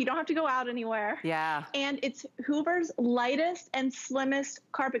open it up. You don't have to go out anywhere. Yeah. And it's Hoover's lightest and slimmest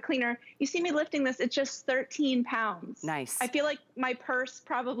carpet cleaner. You see me lifting this, it's just 13 pounds. Nice. I feel like my purse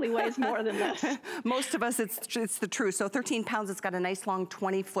probably weighs more than this. Most of us, it's the truth. So 13 pounds, it's got a nice long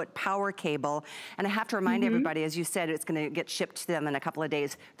 20-foot power cable. And I have to remind everybody, as you said, it's going to get shipped to them in a couple of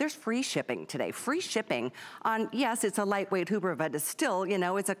days. There's free shipping today. Free shipping on, yes, it's a lightweight Hoover, but it's still, you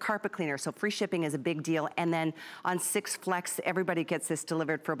know, it's a carpet cleaner. So free shipping is a big deal. And then on 6 Flex, everybody gets this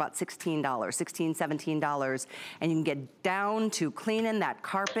delivered for about $16, $16, $17. And you can get down to cleaning that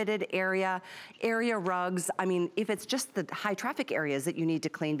carpeted area rugs. I mean, if it's just the high traffic areas that you need to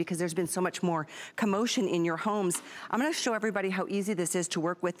clean because there's been so much more commotion in your homes, I'm gonna show everybody how easy this is to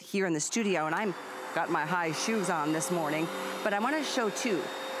work with here in the studio. And I've got my high shoes on this morning, but I wanna show too,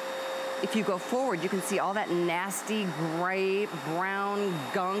 if you go forward, you can see all that nasty gray, brown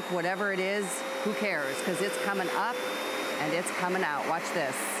gunk, whatever it is, who cares? Because it's coming up and it's coming out. Watch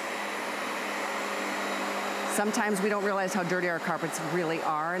this. Sometimes we don't realize how dirty our carpets really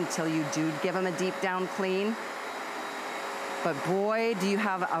are until you do give them a deep down clean. But boy, do you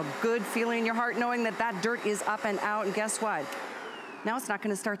have a good feeling in your heart knowing that that dirt is up and out. And guess what? Now it's not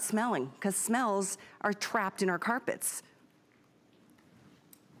going to start smelling because smells are trapped in our carpets.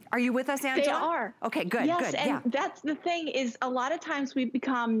 Are you with us, Angela? They are. Okay, good, yes, good. And that's the thing is a lot of times we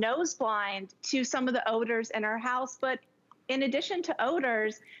become nose blind to some of the odors in our house, but in addition to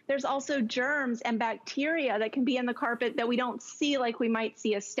odors, there's also germs and bacteria that can be in the carpet that we don't see like we might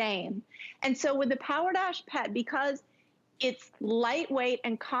see a stain. And so with the Power Dash Pet, because it's lightweight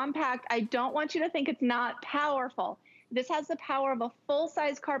and compact, I don't want you to think it's not powerful. This has the power of a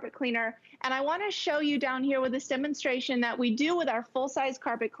full-size carpet cleaner. And I want to show you down here with this demonstration that we do with our full-size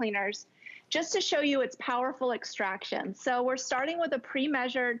carpet cleaners, just to show you its powerful extraction. So we're starting with a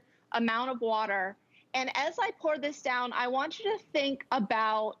pre-measured amount of water. And as I pour this down, I want you to think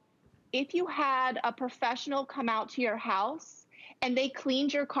about if you had a professional come out to your house and they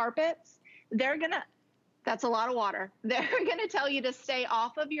cleaned your carpets, that's a lot of water. They're gonna tell you to stay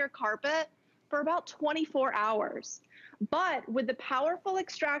off of your carpet for about 24 hours. But with the powerful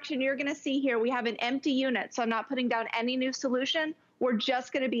extraction you're gonna see here, we have an empty unit, so I'm not putting down any new solution. We're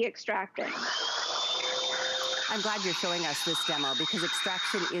just gonna be extracting. I'm glad you're showing us this demo because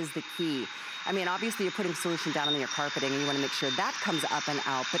extraction is the key. I mean, obviously you're putting solution down on your carpeting and you want to make sure that comes up and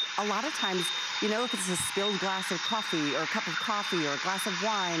out. But a lot of times, you know, if it's a spilled glass of coffee or a cup of coffee or a glass of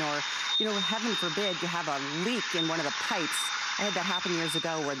wine or, you know, heaven forbid, you have a leak in one of the pipes. I had that happen years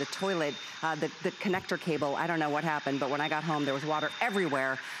ago where the toilet, the connector cable, I don't know what happened, but when I got home, there was water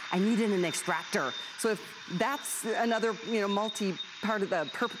everywhere. I needed an extractor. So if that's another, you know, multi-part of the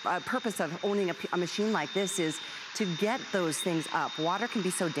purpose of owning a machine like this is to get those things up. Water can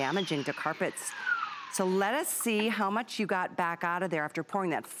be so damaging to carpets. So let us see how much you got back out of there after pouring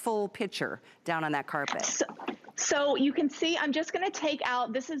that full pitcher down on that carpet. So you can see, I'm just gonna take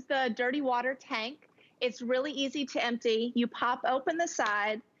out, this is the dirty water tank. It's really easy to empty. You pop open the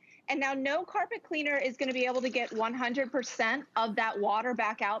side, and now no carpet cleaner is gonna be able to get 100% of that water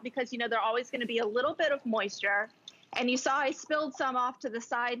back out because, you know, there's always gonna be a little bit of moisture. And you saw I spilled some off to the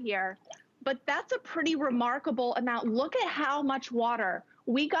side here, but that's a pretty remarkable amount. Look at how much water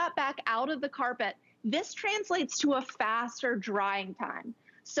we got back out of the carpet. This translates to a faster drying time.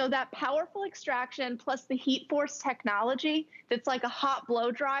 So that powerful extraction plus the heat force technology that's like a hot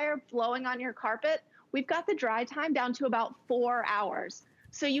blow dryer blowing on your carpet, we've got the dry time down to about 4 hours.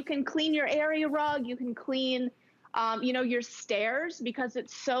 So you can clean your area rug, you can clean you know, your stairs because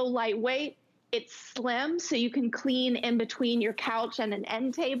it's so lightweight. It's slim, so you can clean in between your couch and an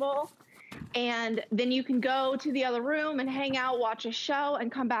end table. And then you can go to the other room and hang out, watch a show,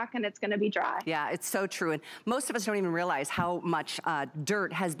 and come back and it's gonna be dry. Yeah, it's so true. And most of us don't even realize how much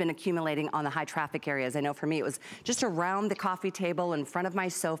dirt has been accumulating on the high traffic areas. I know for me, it was just around the coffee table in front of my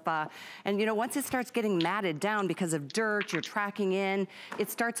sofa. And you know, once it starts getting matted down because of dirt, you're tracking in, it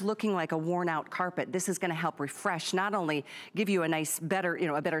starts looking like a worn out carpet. This is gonna help refresh, not only give you a nice, better, you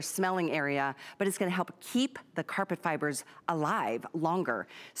know, a better smelling area, but it's gonna help keep the carpet fibers alive longer.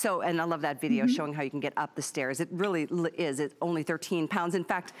 So, and I love that video showing how you can get up the stairs. It really is. It's only 13 pounds. In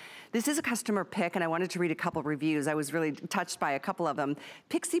fact, this is a customer pick, and I wanted to read a couple reviews. I was really touched by a couple of them.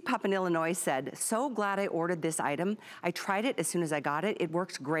 Pixie Pup in Illinois said, so glad I ordered this item. I tried it as soon as I got it. It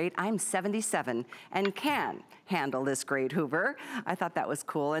works great. I'm 77 and can handle this great Hoover. I thought that was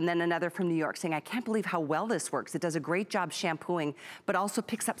cool. And then another from New York saying, I can't believe how well this works. It does a great job shampooing, but also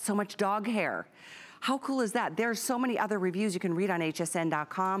picks up so much dog hair. How cool is that? There's so many other reviews you can read on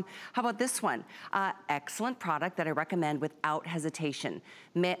hsn.com. How about this one? Excellent product that I recommend without hesitation.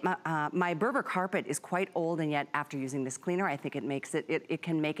 My Berber carpet is quite old, and yet after using this cleaner, I think it makes it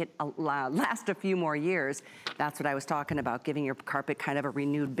can make it last a few more years. That's what I was talking about, giving your carpet kind of a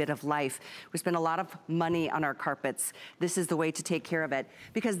renewed bit of life. We spend a lot of money on our carpets. This is the way to take care of it.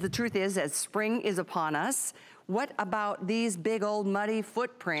 Because the truth is, as spring is upon us, what about these big old muddy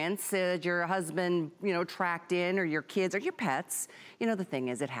footprints that your husband, you know, tracked in, or your kids or your pets? You know, the thing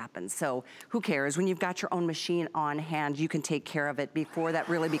is, it happens. So who cares? When you've got your own machine on hand, you can take care of it before that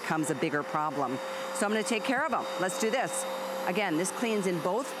really becomes a bigger problem. So I'm gonna take care of them. Let's do this. Again, this cleans in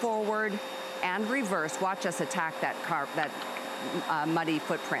both forward and reverse. Watch us attack that muddy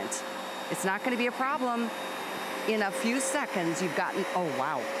footprint. It's not gonna be a problem. In a few seconds, you've gotten, oh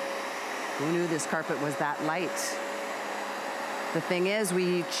wow. Who knew this carpet was that light? The thing is,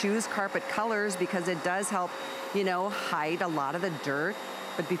 we choose carpet colors because it does help, you know, hide a lot of the dirt.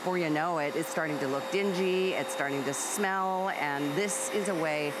 But before you know it, it's starting to look dingy, it's starting to smell, and this is a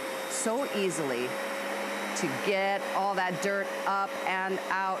way so easily to get all that dirt up and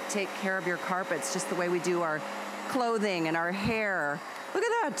out, take care of your carpets, just the way we do our clothing and our hair. Look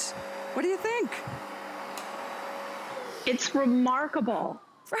at that. What do you think? It's remarkable.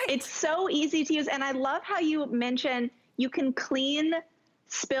 Right. It's so easy to use. And I love how you mentioned you can clean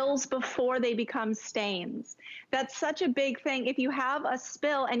spills before they become stains. That's such a big thing. If you have a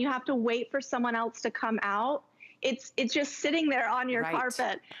spill and you have to wait for someone else to come out, it's just sitting there on your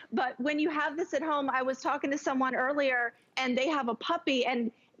carpet. But when you have this at home, I was talking to someone earlier and they have a puppy,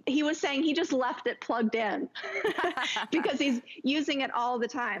 and he was saying he just left it plugged in because he's using it all the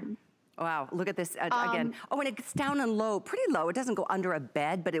time. Wow, look at this again. Oh, and it's down and low, pretty low. It doesn't go under a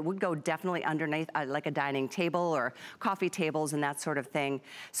bed, but it would go definitely underneath like a dining table or coffee tables and that sort of thing.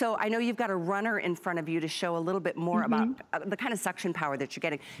 So I know you've got a runner in front of you to show a little bit more about the kind of suction power that you're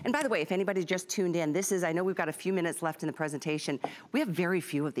getting. And by the way, if anybody just tuned in, this is, I know we've got a few minutes left in the presentation. We have very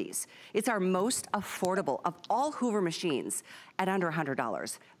few of these. It's our most affordable of all Hoover machines at under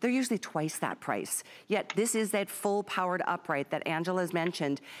 $100. They're usually twice that price. Yet this is that full powered upright that Angela's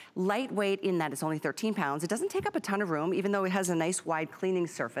mentioned. Lightweight in that it's only 13 pounds. It doesn't take up a ton of room, even though it has a nice wide cleaning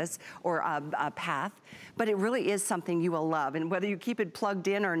surface or a path, but it really is something you will love. And whether you keep it plugged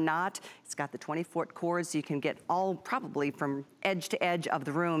in or not, it's got the 20-foot cord, so you can get all probably from edge to edge of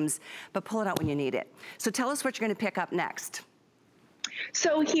the rooms, but pull it out when you need it. So tell us what you're gonna pick up next.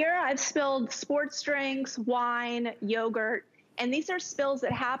 So here I've spilled sports drinks, wine, yogurt, and these are spills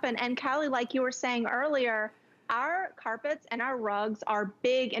that happen. And Callie, like you were saying earlier, our carpets and our rugs are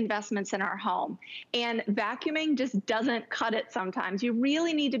big investments in our home. And vacuuming just doesn't cut it sometimes. You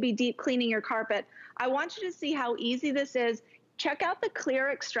really need to be deep cleaning your carpet. I want you to see how easy this is. Check out the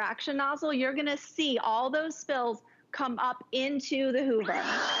clear extraction nozzle. You're gonna see all those spills come up into the Hoover.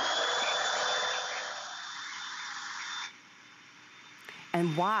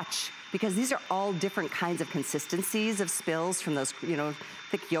 And watch, because these are all different kinds of consistencies of spills, from those, you know,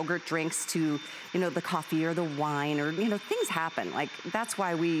 thick yogurt drinks to, you know, the coffee or the wine, or, you know, things happen. Like, that's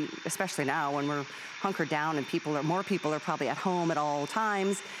why we, especially now when we're hunkered down and more people are probably at home at all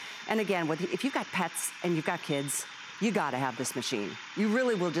times. And again, if you've got pets and you've got kids, you gotta have this machine. You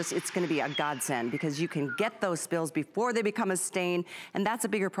really will it's gonna be a godsend, because you can get those spills before they become a stain, and that's a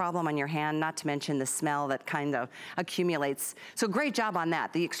bigger problem on your hand, not to mention the smell that kind of accumulates. So great job on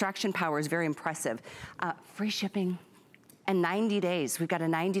that. The extraction power is very impressive. Free shipping. And 90 days. We've got a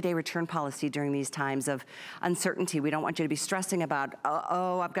 90-day return policy during these times of uncertainty. We don't want you to be stressing about,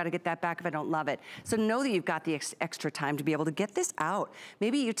 oh, I've got to get that back if I don't love it. So know that you've got the extra time to be able to get this out.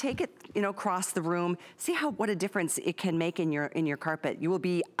 Maybe you take it, you know, across the room. See what a difference it can make in your carpet. You will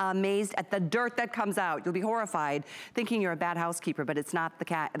be amazed at the dirt that comes out. You'll be horrified, thinking you're a bad housekeeper, but it's not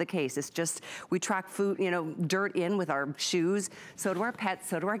the case. It's just we track food, you know, dirt in with our shoes. So do our pets.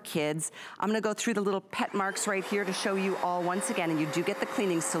 So do our kids. I'm going to go through the little pet marks right here to show you all once again, and you do get the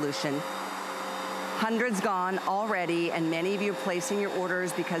cleaning solution. Hundreds gone already, and many of you are placing your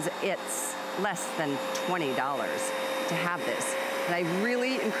orders because it's less than $20 to have this. And I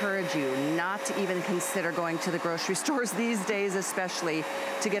really encourage you not to even consider going to the grocery stores these days, especially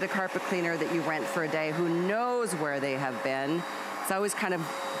to get a carpet cleaner that you rent for a day. Who knows where they have been? It's always kind of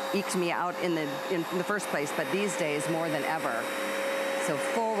eked me out in the first place, but these days more than ever. So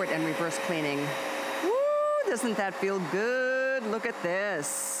forward and reverse cleaning. Doesn't that feel good? Look at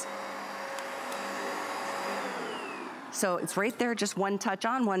this. So it's right there, just one touch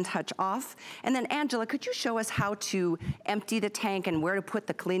on, one touch off. And then Angela, could you show us how to empty the tank and where to put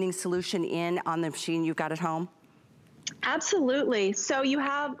the cleaning solution in on the machine you've got at home? Absolutely. So you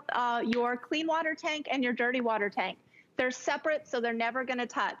have your clean water tank and your dirty water tank. They're separate, so they're never gonna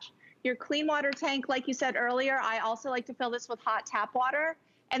touch. Your clean water tank, like you said earlier, I also like to fill this with hot tap water.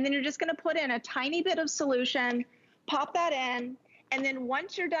 And then you're just gonna put in a tiny bit of solution, pop that in, and then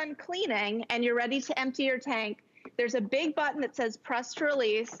once you're done cleaning and you're ready to empty your tank, there's a big button that says press to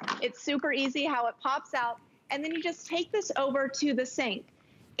release. It's super easy how it pops out, and then you just take this over to the sink.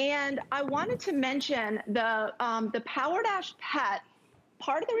 And I wanted to mention the PowerDash Pet.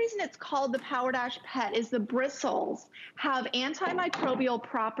 Part of the reason it's called the PowerDash Pet is the bristles have antimicrobial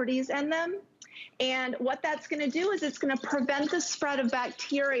properties in them. And what that's going to do is it's going to prevent the spread of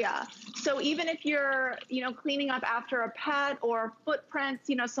bacteria. So even if you're, you know, cleaning up after a pet or footprints,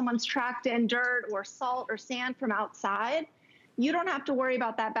 you know, someone's tracked in dirt or salt or sand from outside, you don't have to worry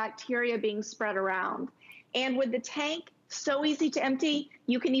about that bacteria being spread around. And with the tank, so easy to empty,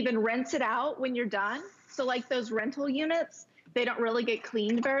 you can even rinse it out when you're done. So like those rental units, they don't really get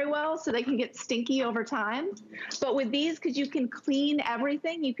cleaned very well, so they can get stinky over time. But with these, because you can clean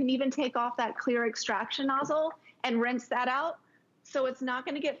everything, you can even take off that clear extraction nozzle and rinse that out, so it's not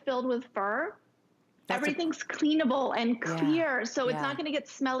gonna get filled with fur. Everything's cleanable and clear, so it's not gonna get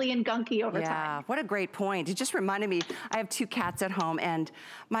smelly and gunky over time. Yeah, what a great point. It just reminded me, I have 2 cats at home, and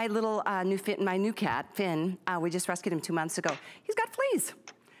my little new cat, Finn, we just rescued him 2 months ago. He's got fleas.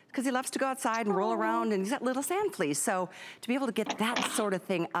 because he loves to go outside and roll around, and he's got little sand fleas. So to be able to get that sort of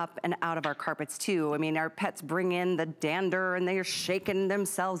thing up and out of our carpets too, I mean, our pets bring in the dander and they're shaking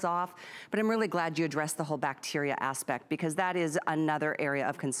themselves off, but I'm really glad you addressed the whole bacteria aspect, because that is another area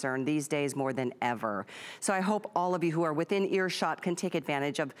of concern these days more than ever. So I hope all of you who are within earshot can take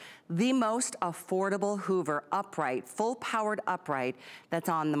advantage of the most affordable Hoover upright, full powered upright that's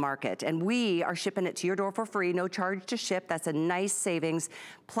on the market. And we are shipping it to your door for free, no charge to ship. That's a nice savings.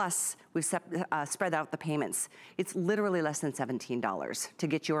 Plus, we've spread out the payments. It's literally less than $17 to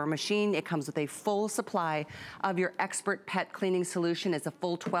get your machine. It comes with a full supply of your expert pet cleaning solution. It's a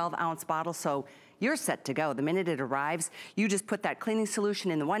full 12-ounce bottle, so you're set to go. The minute it arrives, you just put that cleaning solution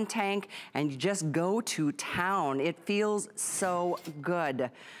in the one tank and you just go to town. It feels so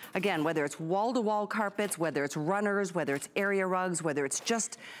good. Again, whether it's wall-to-wall carpets, whether it's runners, whether it's area rugs, whether it's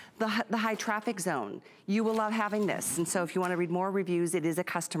just the high traffic zone, you will love having this. And so if you want to read more reviews, it is a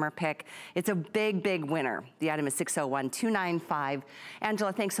customer pick. It's a big, big winner. The item is 601-295.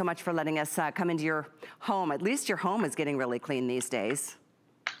 Angela, thanks so much for letting us come into your home. At least your home is getting really clean these days.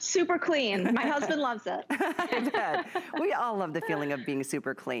 Super clean. My husband loves it. I bet. We all love the feeling of being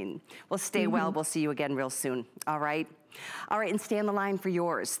super clean. Well, stay well. We'll see you again real soon. All right? All right, and stay on the line for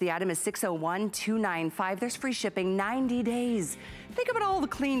yours. The item is 601-295. There's free shipping, 90 days. Think about all the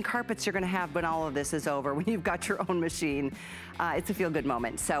clean carpets you're going to have when all of this is over, when you've got your own machine. It's a feel-good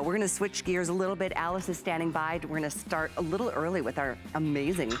moment. So we're going to switch gears a little bit. Alice is standing by. We're going to start a little early with our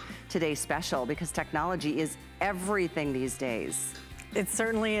amazing Today Special, because technology is everything these days. It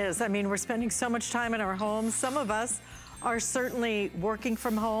certainly is. I mean, we're spending so much time in our homes. Some of us are certainly working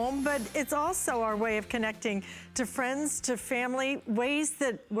from home, but it's also our way of connecting to friends, to family, ways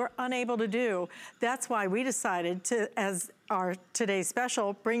that we're unable to do. That's why we decided to, as our Today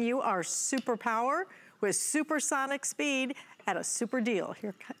Special, bring you our superpower with supersonic speed at a super deal.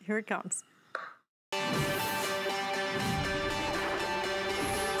 Here it comes.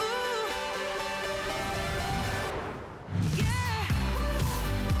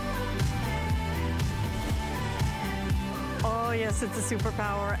 Oh yes, it's a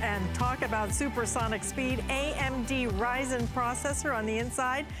superpower, and talk about supersonic speed. AMD Ryzen processor on the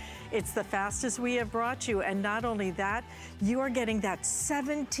inside. It's the fastest we have brought you, and not only that, you are getting that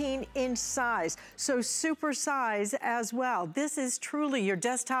 17-inch size, so super size as well. This is truly your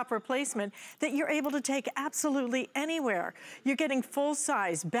desktop replacement that you're able to take absolutely anywhere. You're getting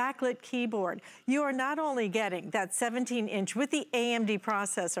full-size backlit keyboard. You are not only getting that 17-inch with the AMD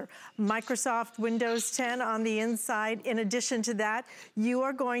processor, Microsoft Windows 10 on the inside. In addition to that, you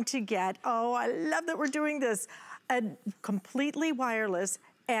are going to get, oh, I love that we're doing this, a completely wireless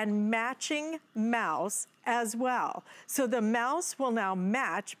and matching mouse as well. So the mouse will now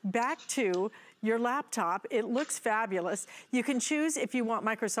match back to your laptop. It looks fabulous. You can choose if you want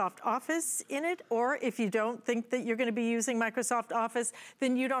Microsoft Office in it, or if you don't think that you're going to be using Microsoft Office,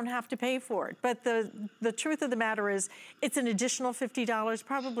 then you don't have to pay for it. But the truth of the matter is, it's an additional $50.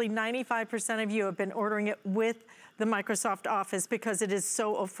 Probably 95% of you have been ordering it with the Microsoft Office because it is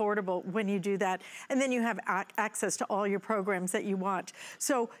so affordable when you do that. And then you have access to all your programs that you want.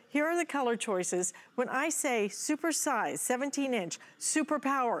 So here are the color choices. When I say super size, 17-inch, super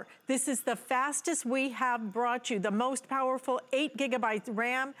power, this is the fastest we have brought you, the most powerful 8 gigabyte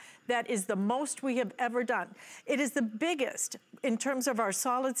RAM. That is the most we have ever done. It is the biggest in terms of our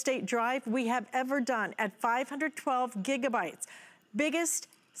solid state drive we have ever done at 512 gigabytes. Biggest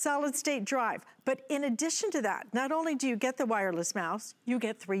solid state drive. But in addition to that, not only do you get the wireless mouse, you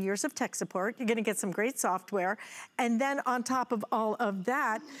get 3 years of tech support. You're gonna get some great software. And then on top of all of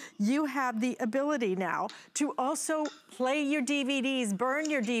that, you have the ability now to also play your DVDs, burn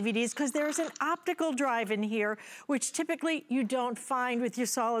your DVDs, because there's an optical drive in here, which typically you don't find with your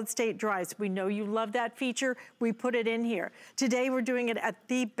solid state drives. We know you love that feature. We put it in here. Today, we're doing it at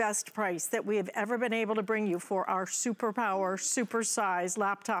the best price that we have ever been able to bring you for our super power, super size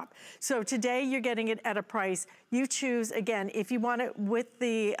laptop. So today, you're getting it at a price. You choose, again, if you want it with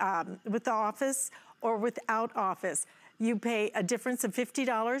the Office or without Office. You pay a difference of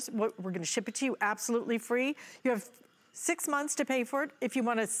 $50. We're gonna ship it to you absolutely free. You have 6 months to pay for it if you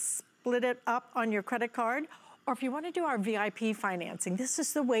wanna split it up on your credit card, or if you wanna do our VIP financing. This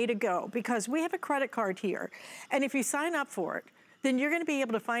is the way to go, because we have a credit card here. And if you sign up for it, then you're gonna be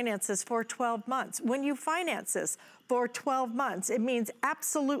able to finance this for 12 months. When you finance this for 12 months, it means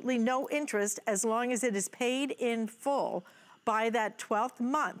absolutely no interest as long as it is paid in full by that 12th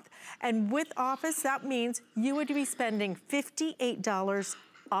month. And with Office, that means you would be spending $58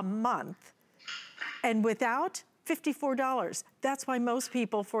 a month. And without, $54. That's why most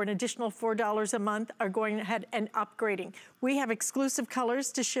people, for an additional $4 a month, are going ahead and upgrading. We have exclusive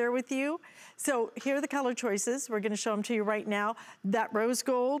colors to share with you. So here are the color choices. We're gonna show them to you right now. That rose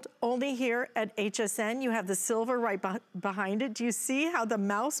gold, only here at HSN. You have the silver right behind it. Do you see how the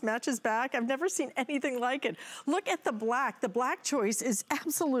mouse matches back? I've never seen anything like it. Look at the black. The black choice is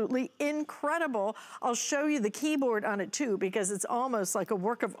absolutely incredible. I'll show you the keyboard on it too, because it's almost like a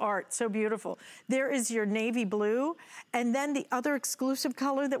work of art. So beautiful. There is your navy blue. And then the other exclusive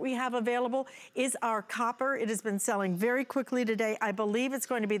color that we have available is our copper. It has been selling very quickly today. I believe it's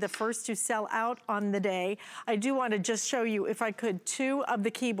going to be the first to sell out on the day. I do want to just show you, if I could, 2 of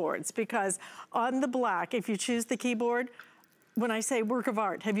the keyboards, because on the black, if you choose the keyboard, when I say work of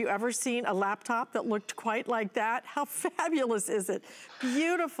art, have you ever seen a laptop that looked quite like that? How fabulous is it?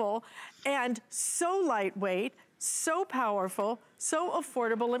 Beautiful and so lightweight, so powerful, so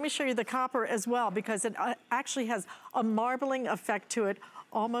affordable. Let me show you the copper as well, because it actually has a marbling effect to it,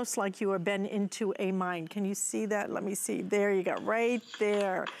 almost like you have been into a mine. Can you see that? Let me see. There you go, right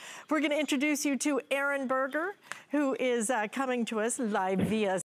there. We're gonna introduce you to Aaron Berger, who is coming to us live via